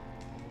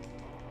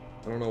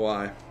 I don't know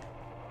why.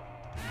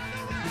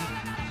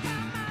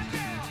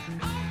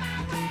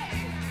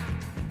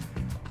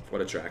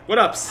 What a track. What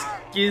up,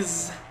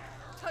 Skiz?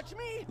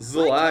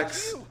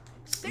 Zlax.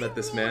 Met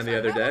this man the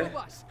other day.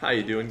 How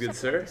you doing, good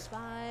sir?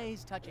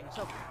 Touching,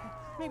 so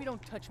maybe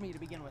don't touch me to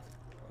begin with.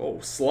 Oh,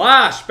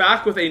 Slash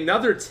back with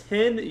another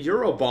 10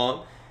 euro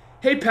bomb.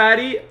 Hey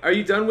Patty, are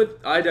you done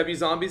with IW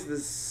Zombies?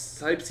 This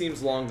hype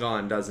seems long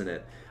gone, doesn't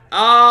it?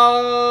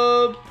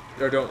 Or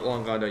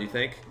long gone, don't you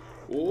think?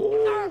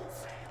 Ooh.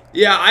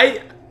 Yeah,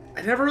 I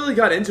never really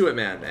got into it,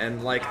 man,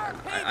 and like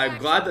I'm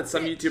glad that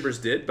some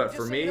YouTubers did, but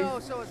for me,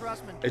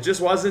 it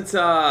just wasn't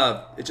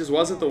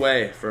the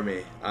way for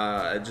me.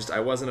 I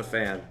wasn't a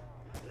fan.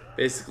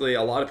 Basically,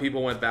 a lot of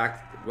people went to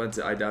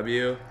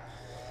IW.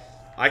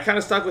 I kind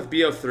of stuck with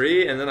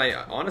BO3, and then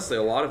honestly,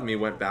 a lot of me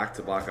went back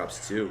to Black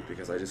Ops 2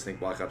 because I just think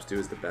Black Ops 2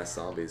 is the best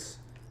zombies.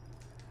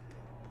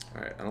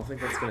 All right, I don't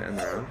think that's gonna end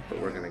the round, but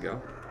we're gonna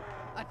go.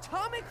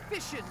 Atomic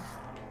fission.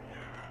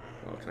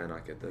 Oh, can I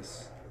not get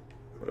this?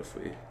 What if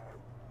we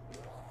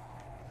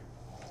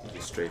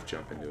just strafe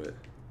jump into it?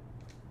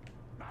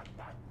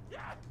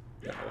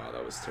 Yeah, wow,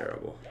 that was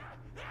terrible.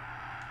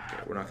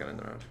 Okay, we're not gonna end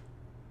the round.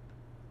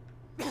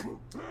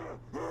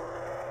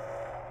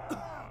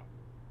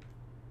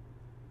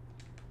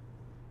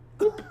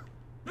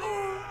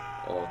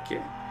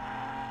 Okay.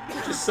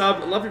 Just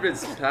sub. Love your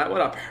vids, Pat. What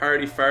up,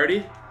 party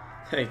farty?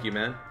 Thank you,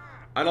 man.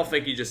 I don't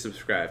think you just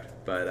subscribed,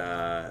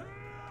 but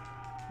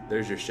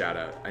there's your shout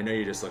out. I know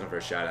you're just looking for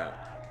a shout out.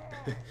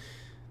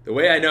 The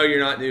way I know you're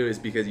not new is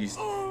because you.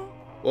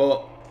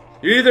 Well,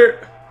 you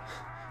either.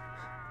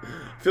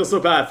 I feel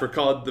so bad for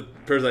calling the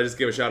person I just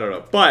gave a shout out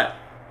of, but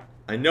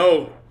I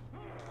know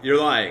you're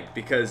lying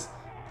because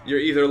you're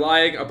either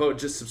lying about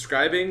just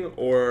subscribing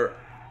or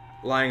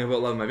lying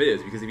about loving my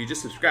videos, because if you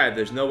just subscribe,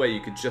 there's no way you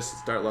could just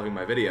start loving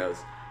my videos.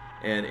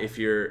 And if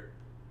you're,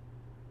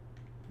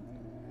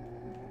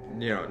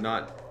 you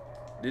know,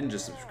 didn't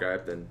just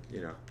subscribe, then,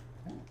 you know,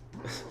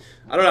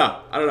 I don't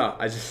know,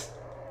 I just,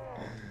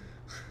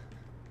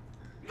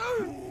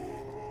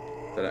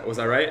 was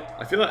I right?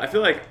 I feel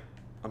like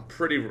I'm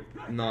pretty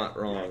not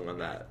wrong on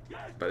that,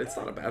 but it's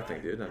not a bad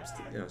thing, dude. I'm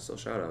still, you know, still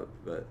shout out,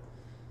 but,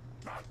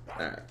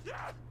 alright,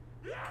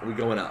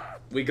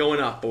 we going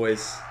up,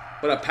 boys.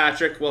 What up,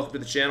 Patrick? Welcome to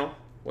the channel.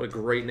 What a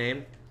great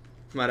name,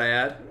 might I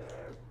add.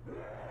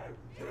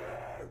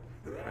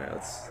 Alright,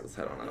 let's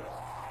head on up.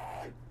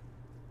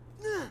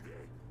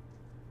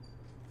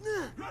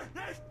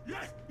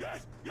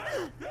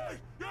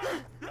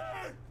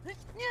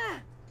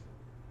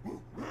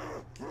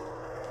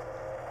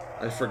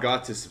 I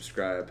forgot to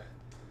subscribe.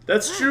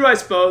 That's true, I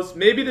suppose.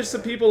 Maybe there's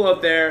some people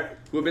out there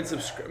who have been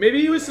subscribed.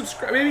 Maybe he was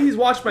subscribed. Maybe he's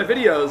watched my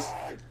videos.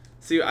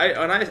 See,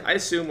 I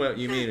assume what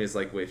you mean is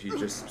like, well, if you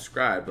just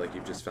subscribed, like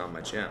you've just found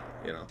my channel,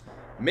 you know.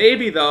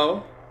 Maybe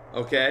though,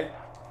 okay,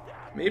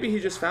 maybe he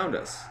just found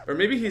us, or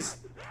maybe he's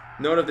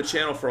known of the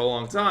channel for a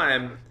long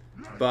time,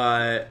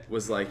 but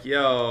was like,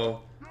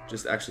 yo,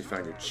 just actually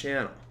found your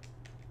channel.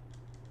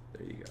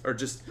 There you go. Or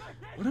just,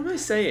 what am I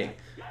saying?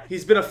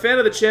 He's been a fan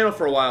of the channel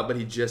for a while, but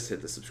he just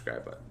hit the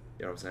subscribe button.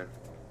 You know what I'm saying?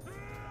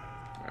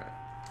 All right.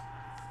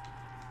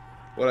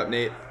 What up,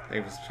 Nate? Thank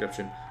you for the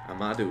subscription. I'm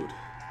my dude.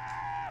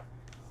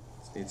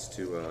 Needs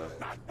to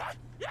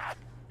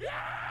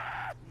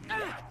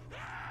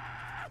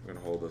I'm gonna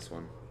hold this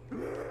one.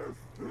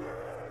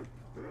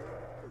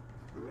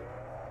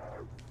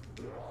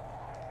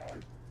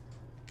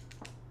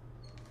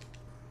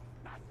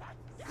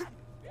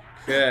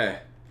 Okay,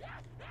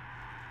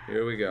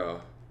 here we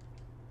go,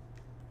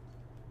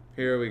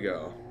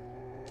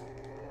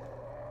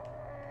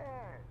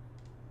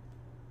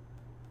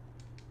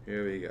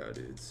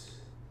 dudes.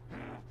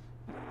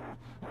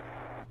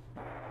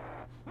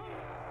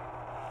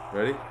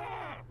 Ready?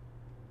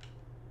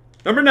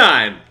 Number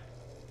 9.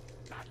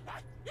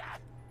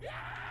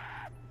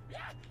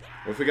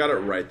 What if we got it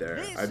right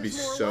there? I'd be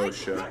so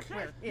shook.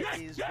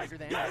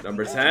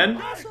 Number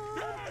 10.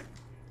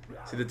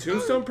 See the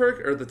tombstone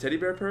perk or the teddy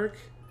bear perk?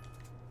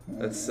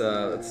 That's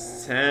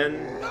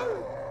 10,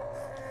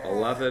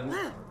 11.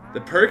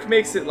 The perk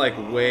makes it like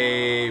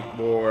way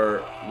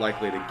more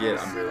likely to get,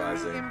 I'm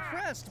realizing.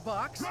 Impressed,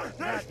 Box.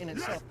 That in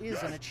itself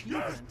is an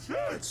achievement.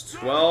 It's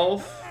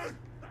 12.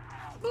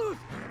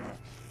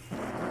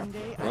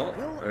 Well,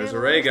 there's a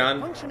ray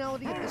gun.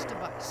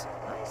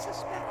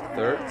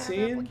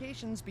 13.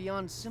 Applications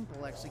beyond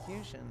simple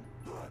execution.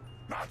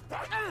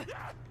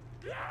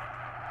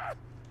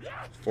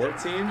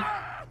 14.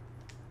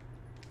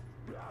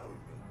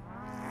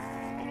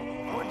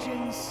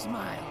 Fortune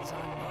smiles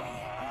on me.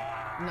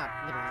 Not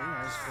literally,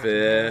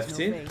 as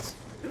 15. no I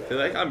feel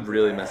like I'm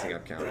really messing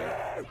up counting.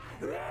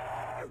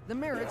 The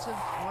merits of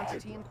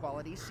quantity and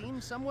quality seem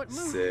somewhat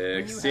moot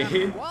 16. when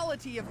you have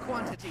quality of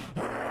quantity.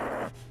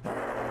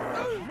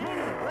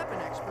 Many weapon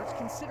experts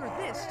consider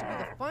this to be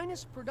the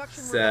finest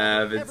production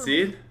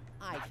 17.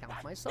 I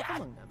count myself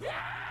among them.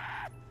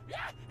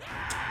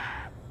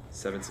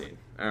 17.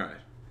 All right.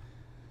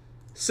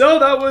 So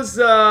that was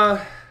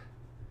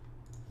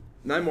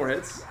 9 more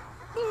hits.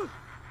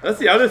 That's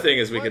the other thing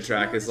is we could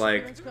track is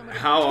like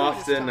how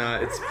often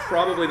it's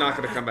probably not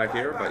going to come back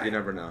here, but you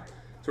never know.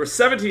 So we're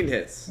 17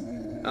 hits.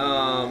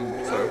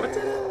 Sorry, what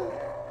did it?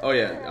 Oh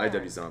yeah,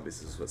 IW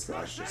Zombies is what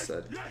Slash just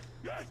said.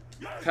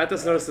 Pat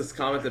does notice this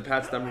comment that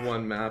Pat's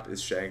 #1 map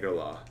is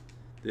Shangri-La.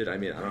 Dude, I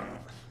mean, I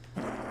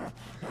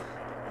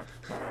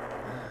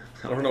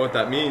don't know what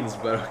that means,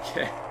 but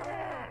okay.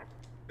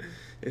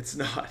 It's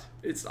not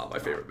my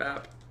favorite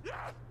map.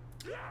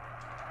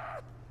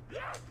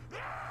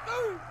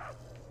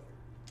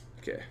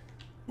 Okay.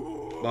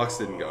 Box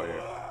didn't go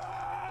here.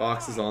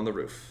 Box is on the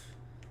roof.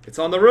 It's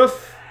on the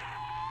roof!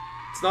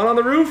 It's not on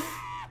the roof!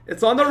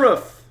 It's on the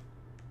roof!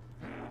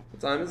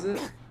 What time is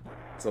it?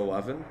 It's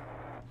 11.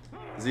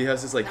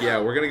 Z-House is like, yeah,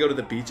 we're gonna go to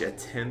the beach at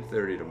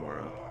 10:30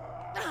 tomorrow.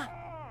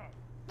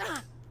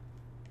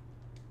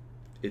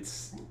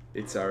 It's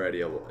already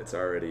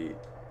 11:30.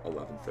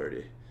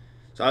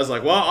 So I was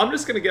like, well, I'm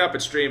just gonna get up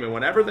and stream, and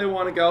whenever they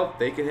want to go,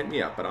 they can hit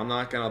me up. But I'm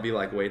not gonna be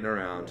like waiting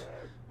around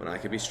when I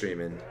could be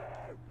streaming.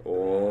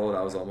 Oh,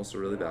 that was almost a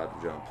really bad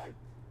jump.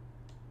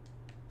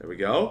 There we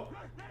go.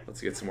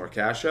 Let's get some more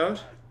cash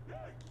out.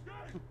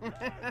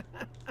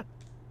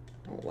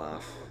 Don't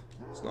laugh.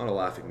 It's not a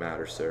laughing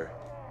matter, sir.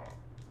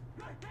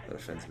 That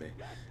offends me.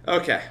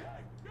 Okay.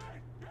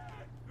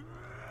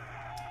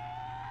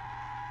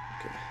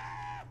 Okay.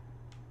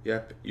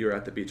 Yep, you're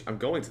at the beach. I'm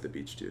going to the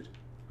beach, dude.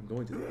 I'm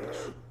going to the beach.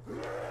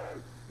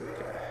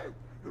 Okay.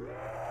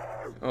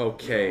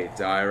 Okay,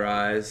 Die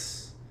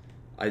Rise.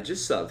 I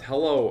just subbed.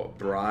 Hello,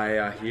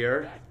 Briar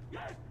here.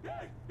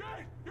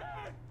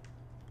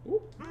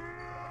 Ooh.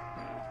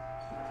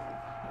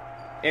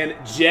 And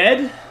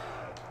Jed?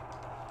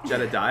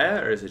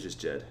 Jedediah, or is it just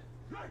Jed?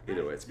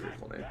 Either way, it's a pretty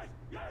cool name.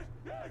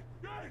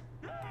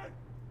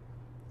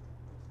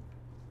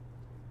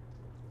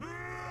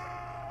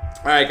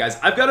 Alright, guys.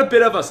 I've got a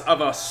bit of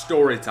a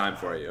story time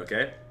for you,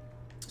 okay?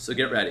 So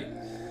get ready.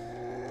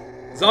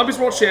 Zombies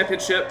World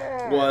Championship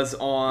was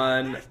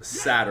on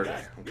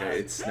Saturday. Okay,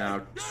 it's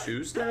now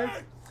Tuesday.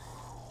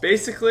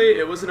 Basically,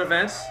 it was an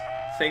event.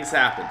 Things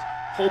happened.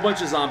 Whole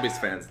bunch of Zombies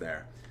fans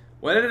there.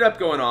 What ended up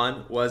going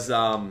on was,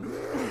 I'm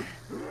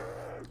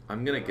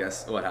gonna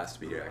guess. Oh, it has to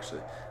be here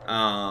actually.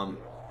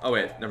 Oh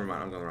wait, never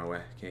mind. I'm going the wrong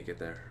way. Can't get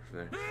there from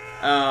there.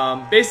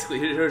 Basically,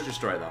 here's your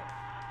story though.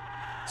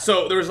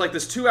 So there was like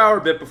this 2-hour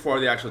bit before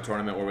the actual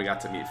tournament where we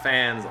got to meet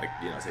fans, like,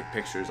 you know, take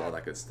pictures, all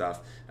that good stuff.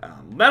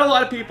 Met a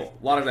lot of people,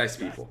 a lot of nice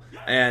people.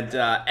 And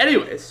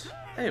anyways,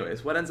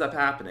 what ends up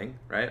happening,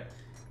 right,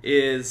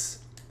 is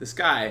this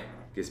guy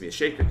gives me a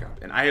shaker cup,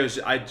 and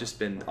I'd just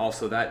been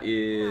also that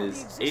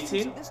is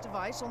 18. This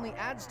device only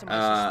adds to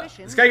my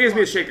suspicion. This guy gives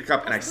me a shaker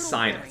cup, and I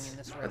sign it.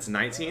 That's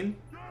 19.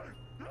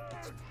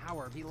 Its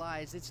power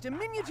belies its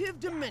diminutive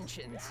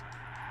dimensions.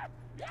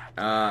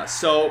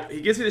 So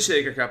he gives me the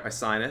shaker cup, I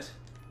sign it.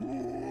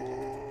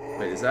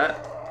 Wait, is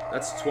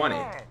that's 20.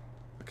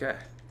 Okay.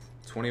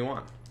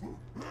 21.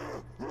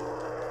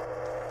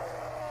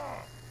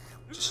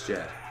 Just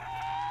Jed.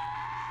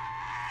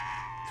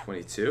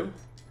 22.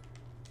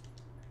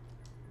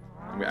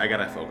 I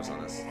gotta focus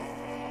on this.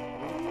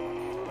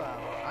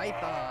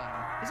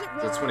 Python. Is it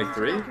wrong? Is that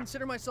 23? I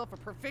consider myself a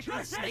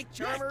proficient snake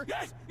charmer.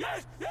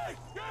 I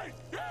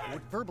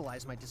would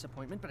verbalize my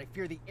disappointment, but I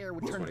fear the air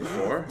would turn blue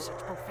from such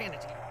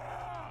profanity.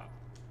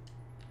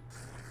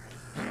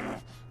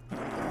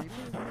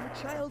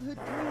 Childhood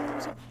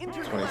dreams of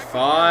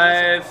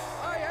 25.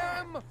 I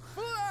am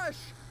Flash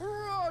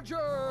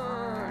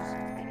Rogers.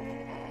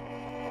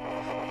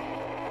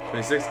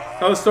 26.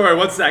 Oh, story.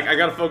 1 sec. I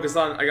gotta focus.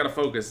 The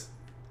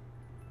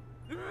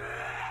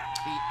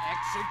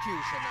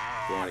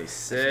executioner.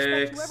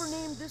 26. Whoever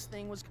named this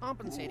thing was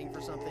compensating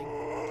for something.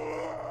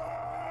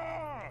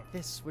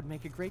 This would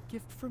make a great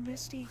gift for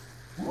Misty.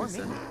 Or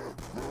me.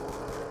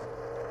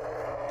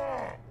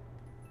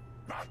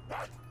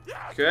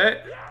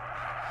 Okay.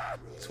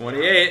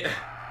 28.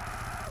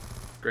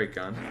 Great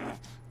gun.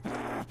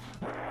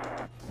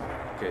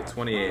 Okay,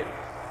 28.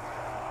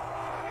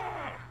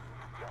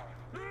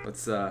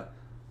 Let's you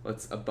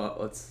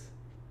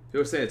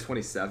were saying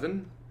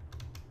 27?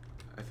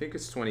 I think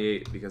it's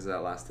 28 because of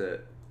that last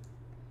hit.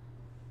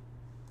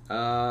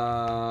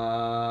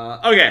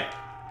 Okay.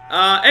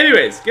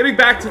 Anyways, getting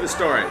back to the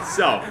story.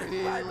 So,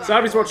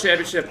 Zombies World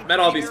Championship, met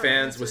all these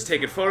fans, was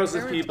taking photos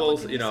with people,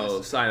 you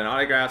know, signing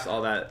autographs,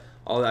 all that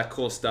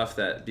cool stuff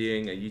that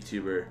being a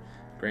YouTuber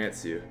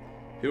grants you.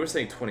 People were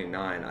saying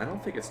 29. I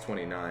don't think it's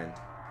 29.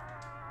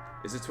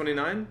 Is it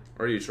 29?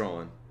 Or are you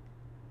trolling?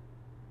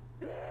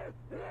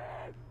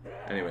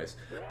 Anyways.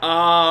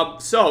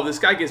 So this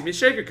guy gives me a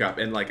shaker cup,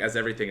 and like as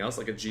everything else,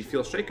 like a G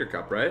Fuel shaker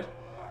cup, right?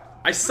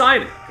 I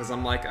sign it, because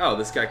I'm like, oh,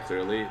 this guy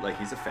clearly, like,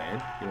 he's a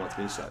fan. He wants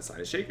me to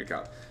sign a shaker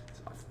cup.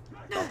 So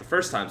not the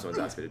first time someone's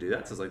asked me to do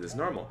that, so it's like, this is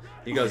normal.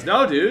 He goes,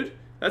 no, dude,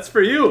 that's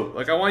for you.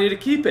 Like, I want you to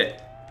keep it.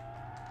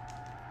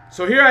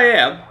 So here I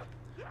am.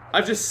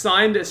 I've just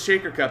signed a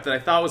shaker cup that I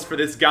thought was for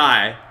this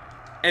guy,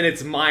 and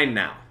it's mine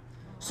now.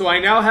 So I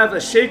now have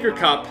a shaker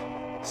cup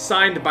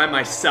signed by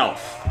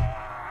myself.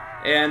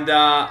 And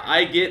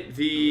I get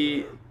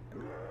the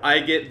I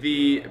get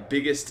the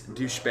biggest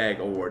douchebag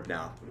award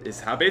now.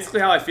 Is basically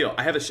how I feel.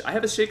 I have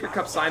a shaker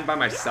cup signed by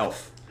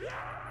myself,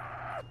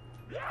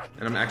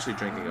 and I'm actually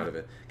drinking out of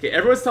it. Okay,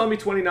 everyone's telling me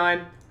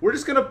 29. We're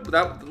just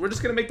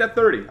gonna make that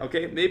 30.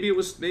 Okay, maybe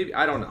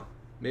I don't know.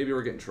 Maybe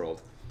we're getting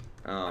trolled.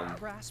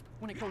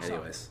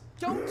 Anyways.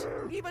 Don't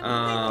even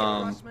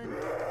think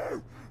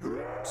it,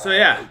 So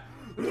yeah.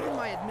 Given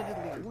my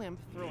admittedly limp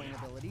throwing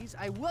abilities,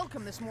 I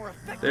welcome this more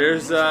effective.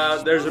 There's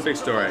a big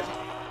story.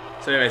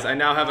 So anyways, I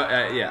now have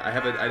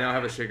I now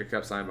have a shaker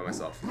cup signed by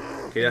myself.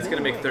 Okay, that's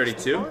gonna make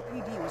 32.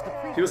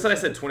 People said I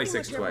said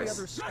 26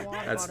 twice.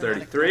 That's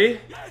 33.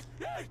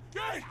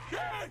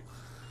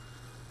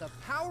 The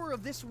power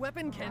of this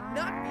weapon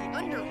cannot be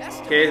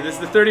underestimated. Okay, this is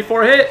the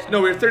 34 hit.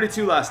 No, we were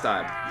 32 last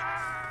time.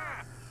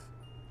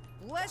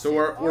 So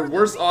we're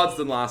worse odds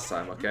than last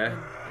time. Okay.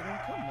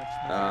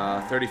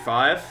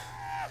 35.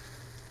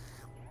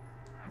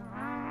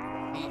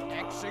 The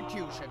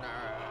executioner.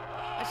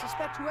 I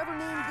suspect whoever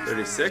named this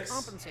 36. is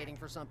compensating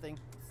for something.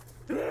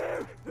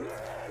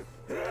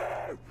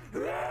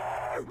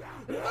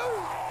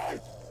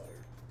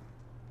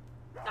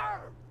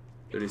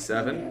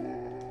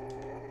 37.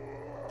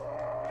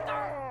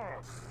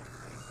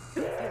 I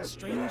feel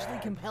strangely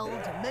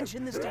compelled to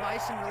mention this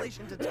device in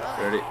relation to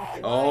time.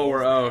 30. Oh,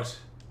 we're out.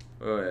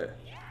 Oh yeah.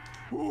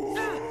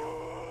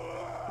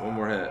 One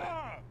more hit.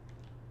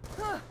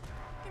 Huh.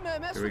 You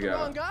might mess Here we with the go.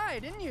 wrong guy,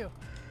 didn't you?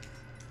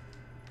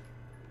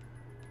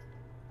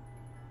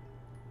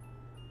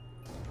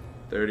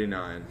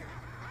 39.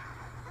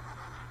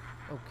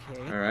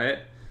 Okay. All right.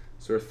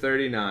 So we're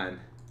 39.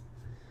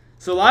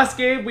 So last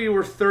game we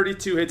were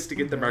 32 hits to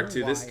get the Mark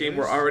II. This game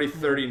we're already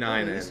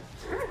 39 in.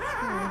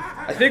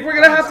 I think we're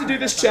gonna have to do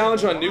this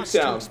challenge on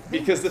Nuketown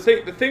because the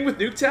thing with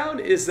Nuketown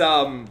is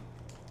the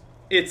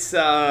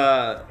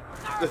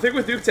thing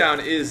with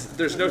Nuketown is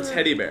there's no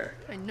teddy bear.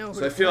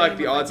 So I feel like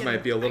the odds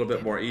might be a little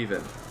bit more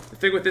even. The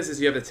thing with this is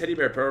you have the teddy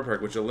bear power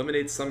perk, which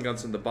eliminates some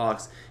guns from the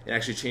box and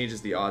actually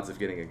changes the odds of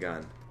getting a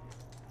gun.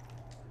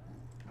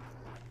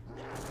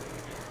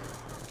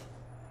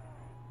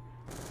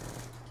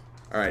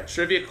 Alright,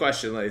 trivia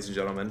question, ladies and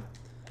gentlemen.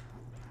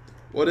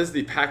 What is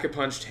the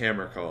pack-a-punched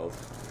hammer called?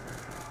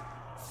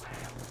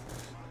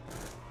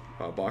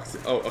 Box.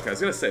 Oh, okay, I was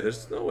gonna say,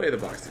 there's no way the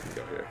box can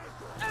go here.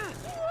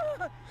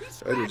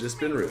 I'd have just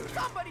been rude.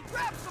 Somebody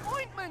grab some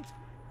ointment!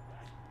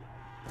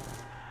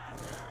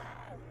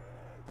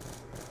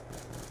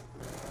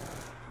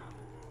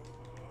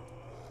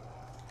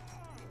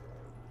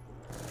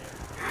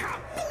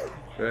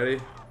 Ready?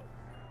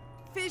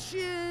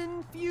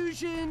 Fission,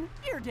 fusion,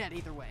 you're dead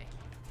either way.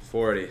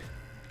 40.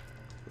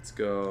 Let's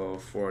go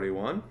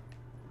 41.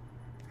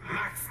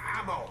 Max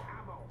ammo.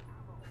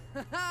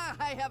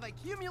 I have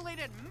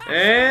accumulated max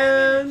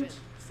And ammunition.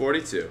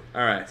 42.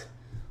 Alright.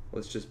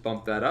 Let's just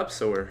bump that up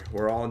so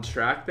we're all on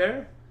track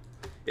there.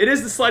 It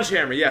is the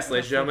sledgehammer, yes,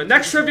 ladies and gentlemen.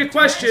 Next trivia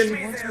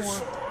question.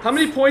 How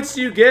many points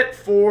do you get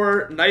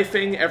for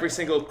knifing every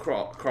single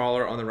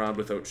crawler on the round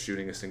without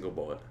shooting a single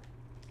bullet?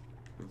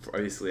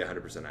 Obviously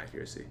 100%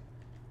 accuracy.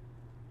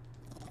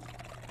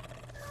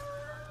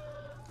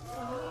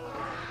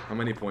 How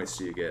many points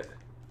do you get?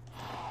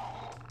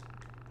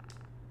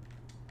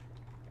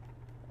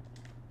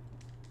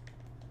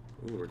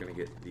 Ooh, we're gonna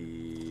get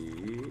the...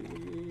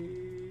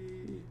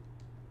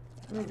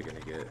 What are we gonna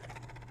get?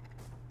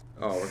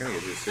 Oh, we're gonna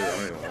get this too. I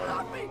don't even want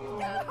it.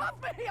 Get off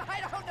me! I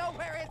don't know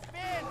where it's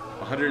been!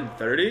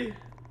 130?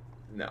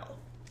 No.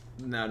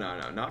 No,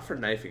 not for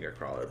knifing a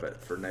crawler,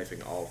 but for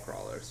knifing all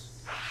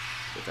crawlers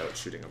without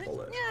shooting a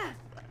bullet.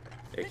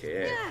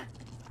 AKA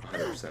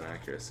 100%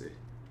 accuracy.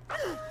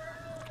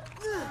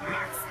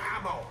 Max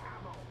ammo.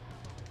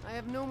 I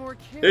have no more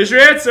care. Here's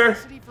your answer.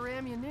 For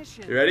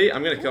ammunition. You ready?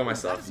 I'm gonna kill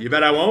myself. You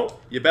bet I won't?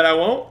 You bet I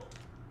won't?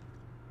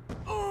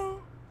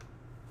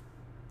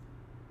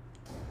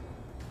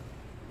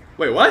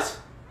 Wait, what?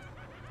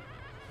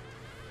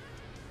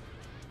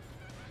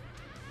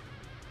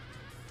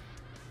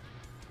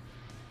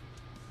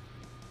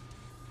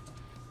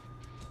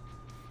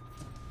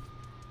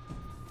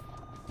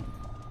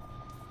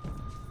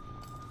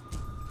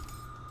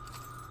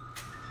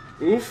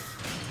 Oof.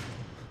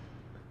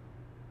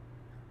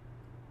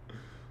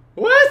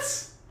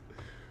 What?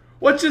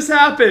 What just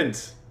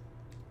happened?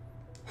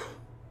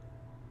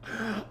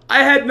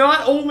 I had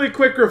not only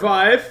quick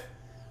revive,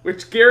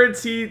 which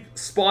guaranteed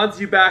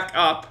spawns you back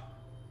up.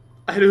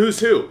 I had a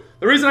who's who.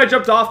 The reason I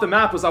jumped off the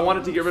map was I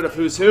wanted to get rid of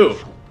who's who.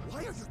 Why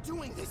are you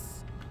doing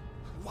this?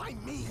 Why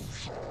me?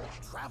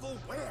 Travel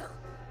where?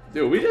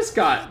 Dude, we just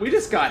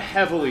got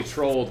heavily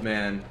trolled,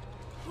 man.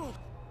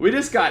 We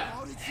just got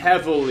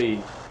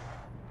heavily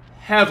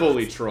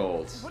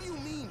trolled. What do you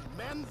mean,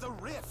 mend the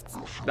rift?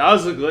 That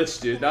was a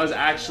glitch, dude. That was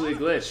actually a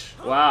glitch.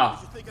 Wow.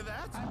 Did you think of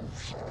that?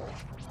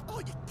 Oh,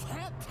 you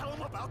can't tell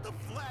him about the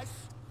flesh.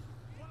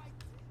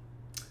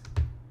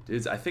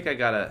 Dudes, I think I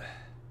gotta...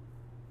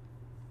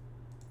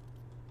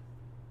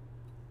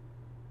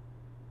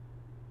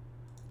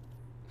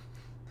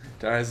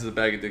 This is a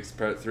bag of dicks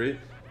part 3.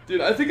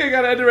 Dude, I think I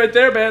gotta end it right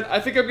there, man.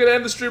 I think I'm gonna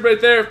end the stream right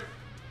there.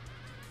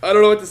 I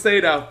don't know what to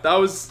say now. That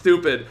was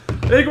stupid.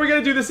 I think we're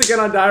gonna do this again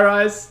on Die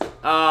Rise.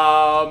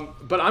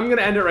 But I'm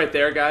gonna end it right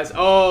there, guys.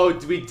 Oh,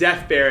 we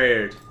death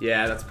barriered.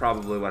 Yeah, that's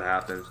probably what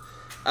happened.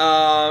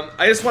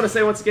 I just want to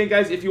say once again,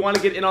 guys, if you want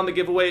to get in on the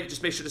giveaway,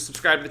 just make sure to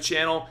subscribe to the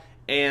channel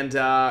and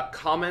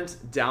comment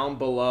down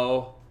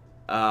below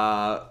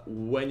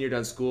when you're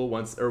done school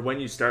when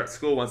you start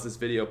school once this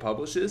video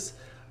publishes.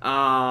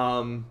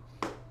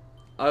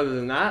 Other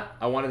than that,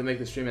 I wanted to make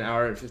the stream an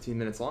hour and 15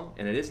 minutes long,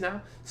 and it is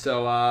now.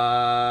 So,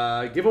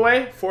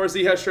 giveaway, 4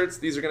 Zha shirts.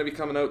 These are going to be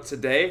coming out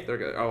today.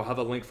 I'll have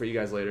a link for you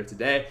guys later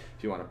today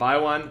if you want to buy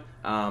one.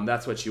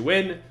 That's what you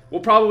win.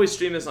 We'll probably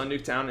stream this on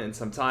Nuketown in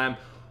some time.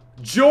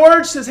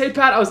 George says, hey,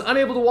 Pat, I was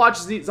unable to watch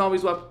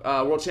Zombies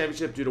World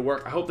Championship due to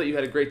work. I hope that you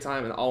had a great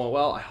time and all went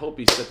well. I hope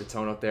you set the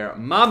tone out there.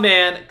 My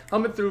man,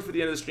 coming through for the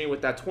end of the stream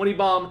with that 20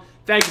 bomb.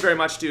 Thank you very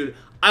much, dude.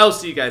 I'll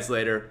see you guys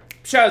later.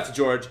 Shout out to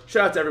George.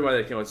 Shout out to everybody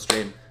that came on the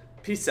stream.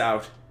 Peace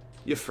out,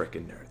 you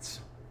frickin' nerds.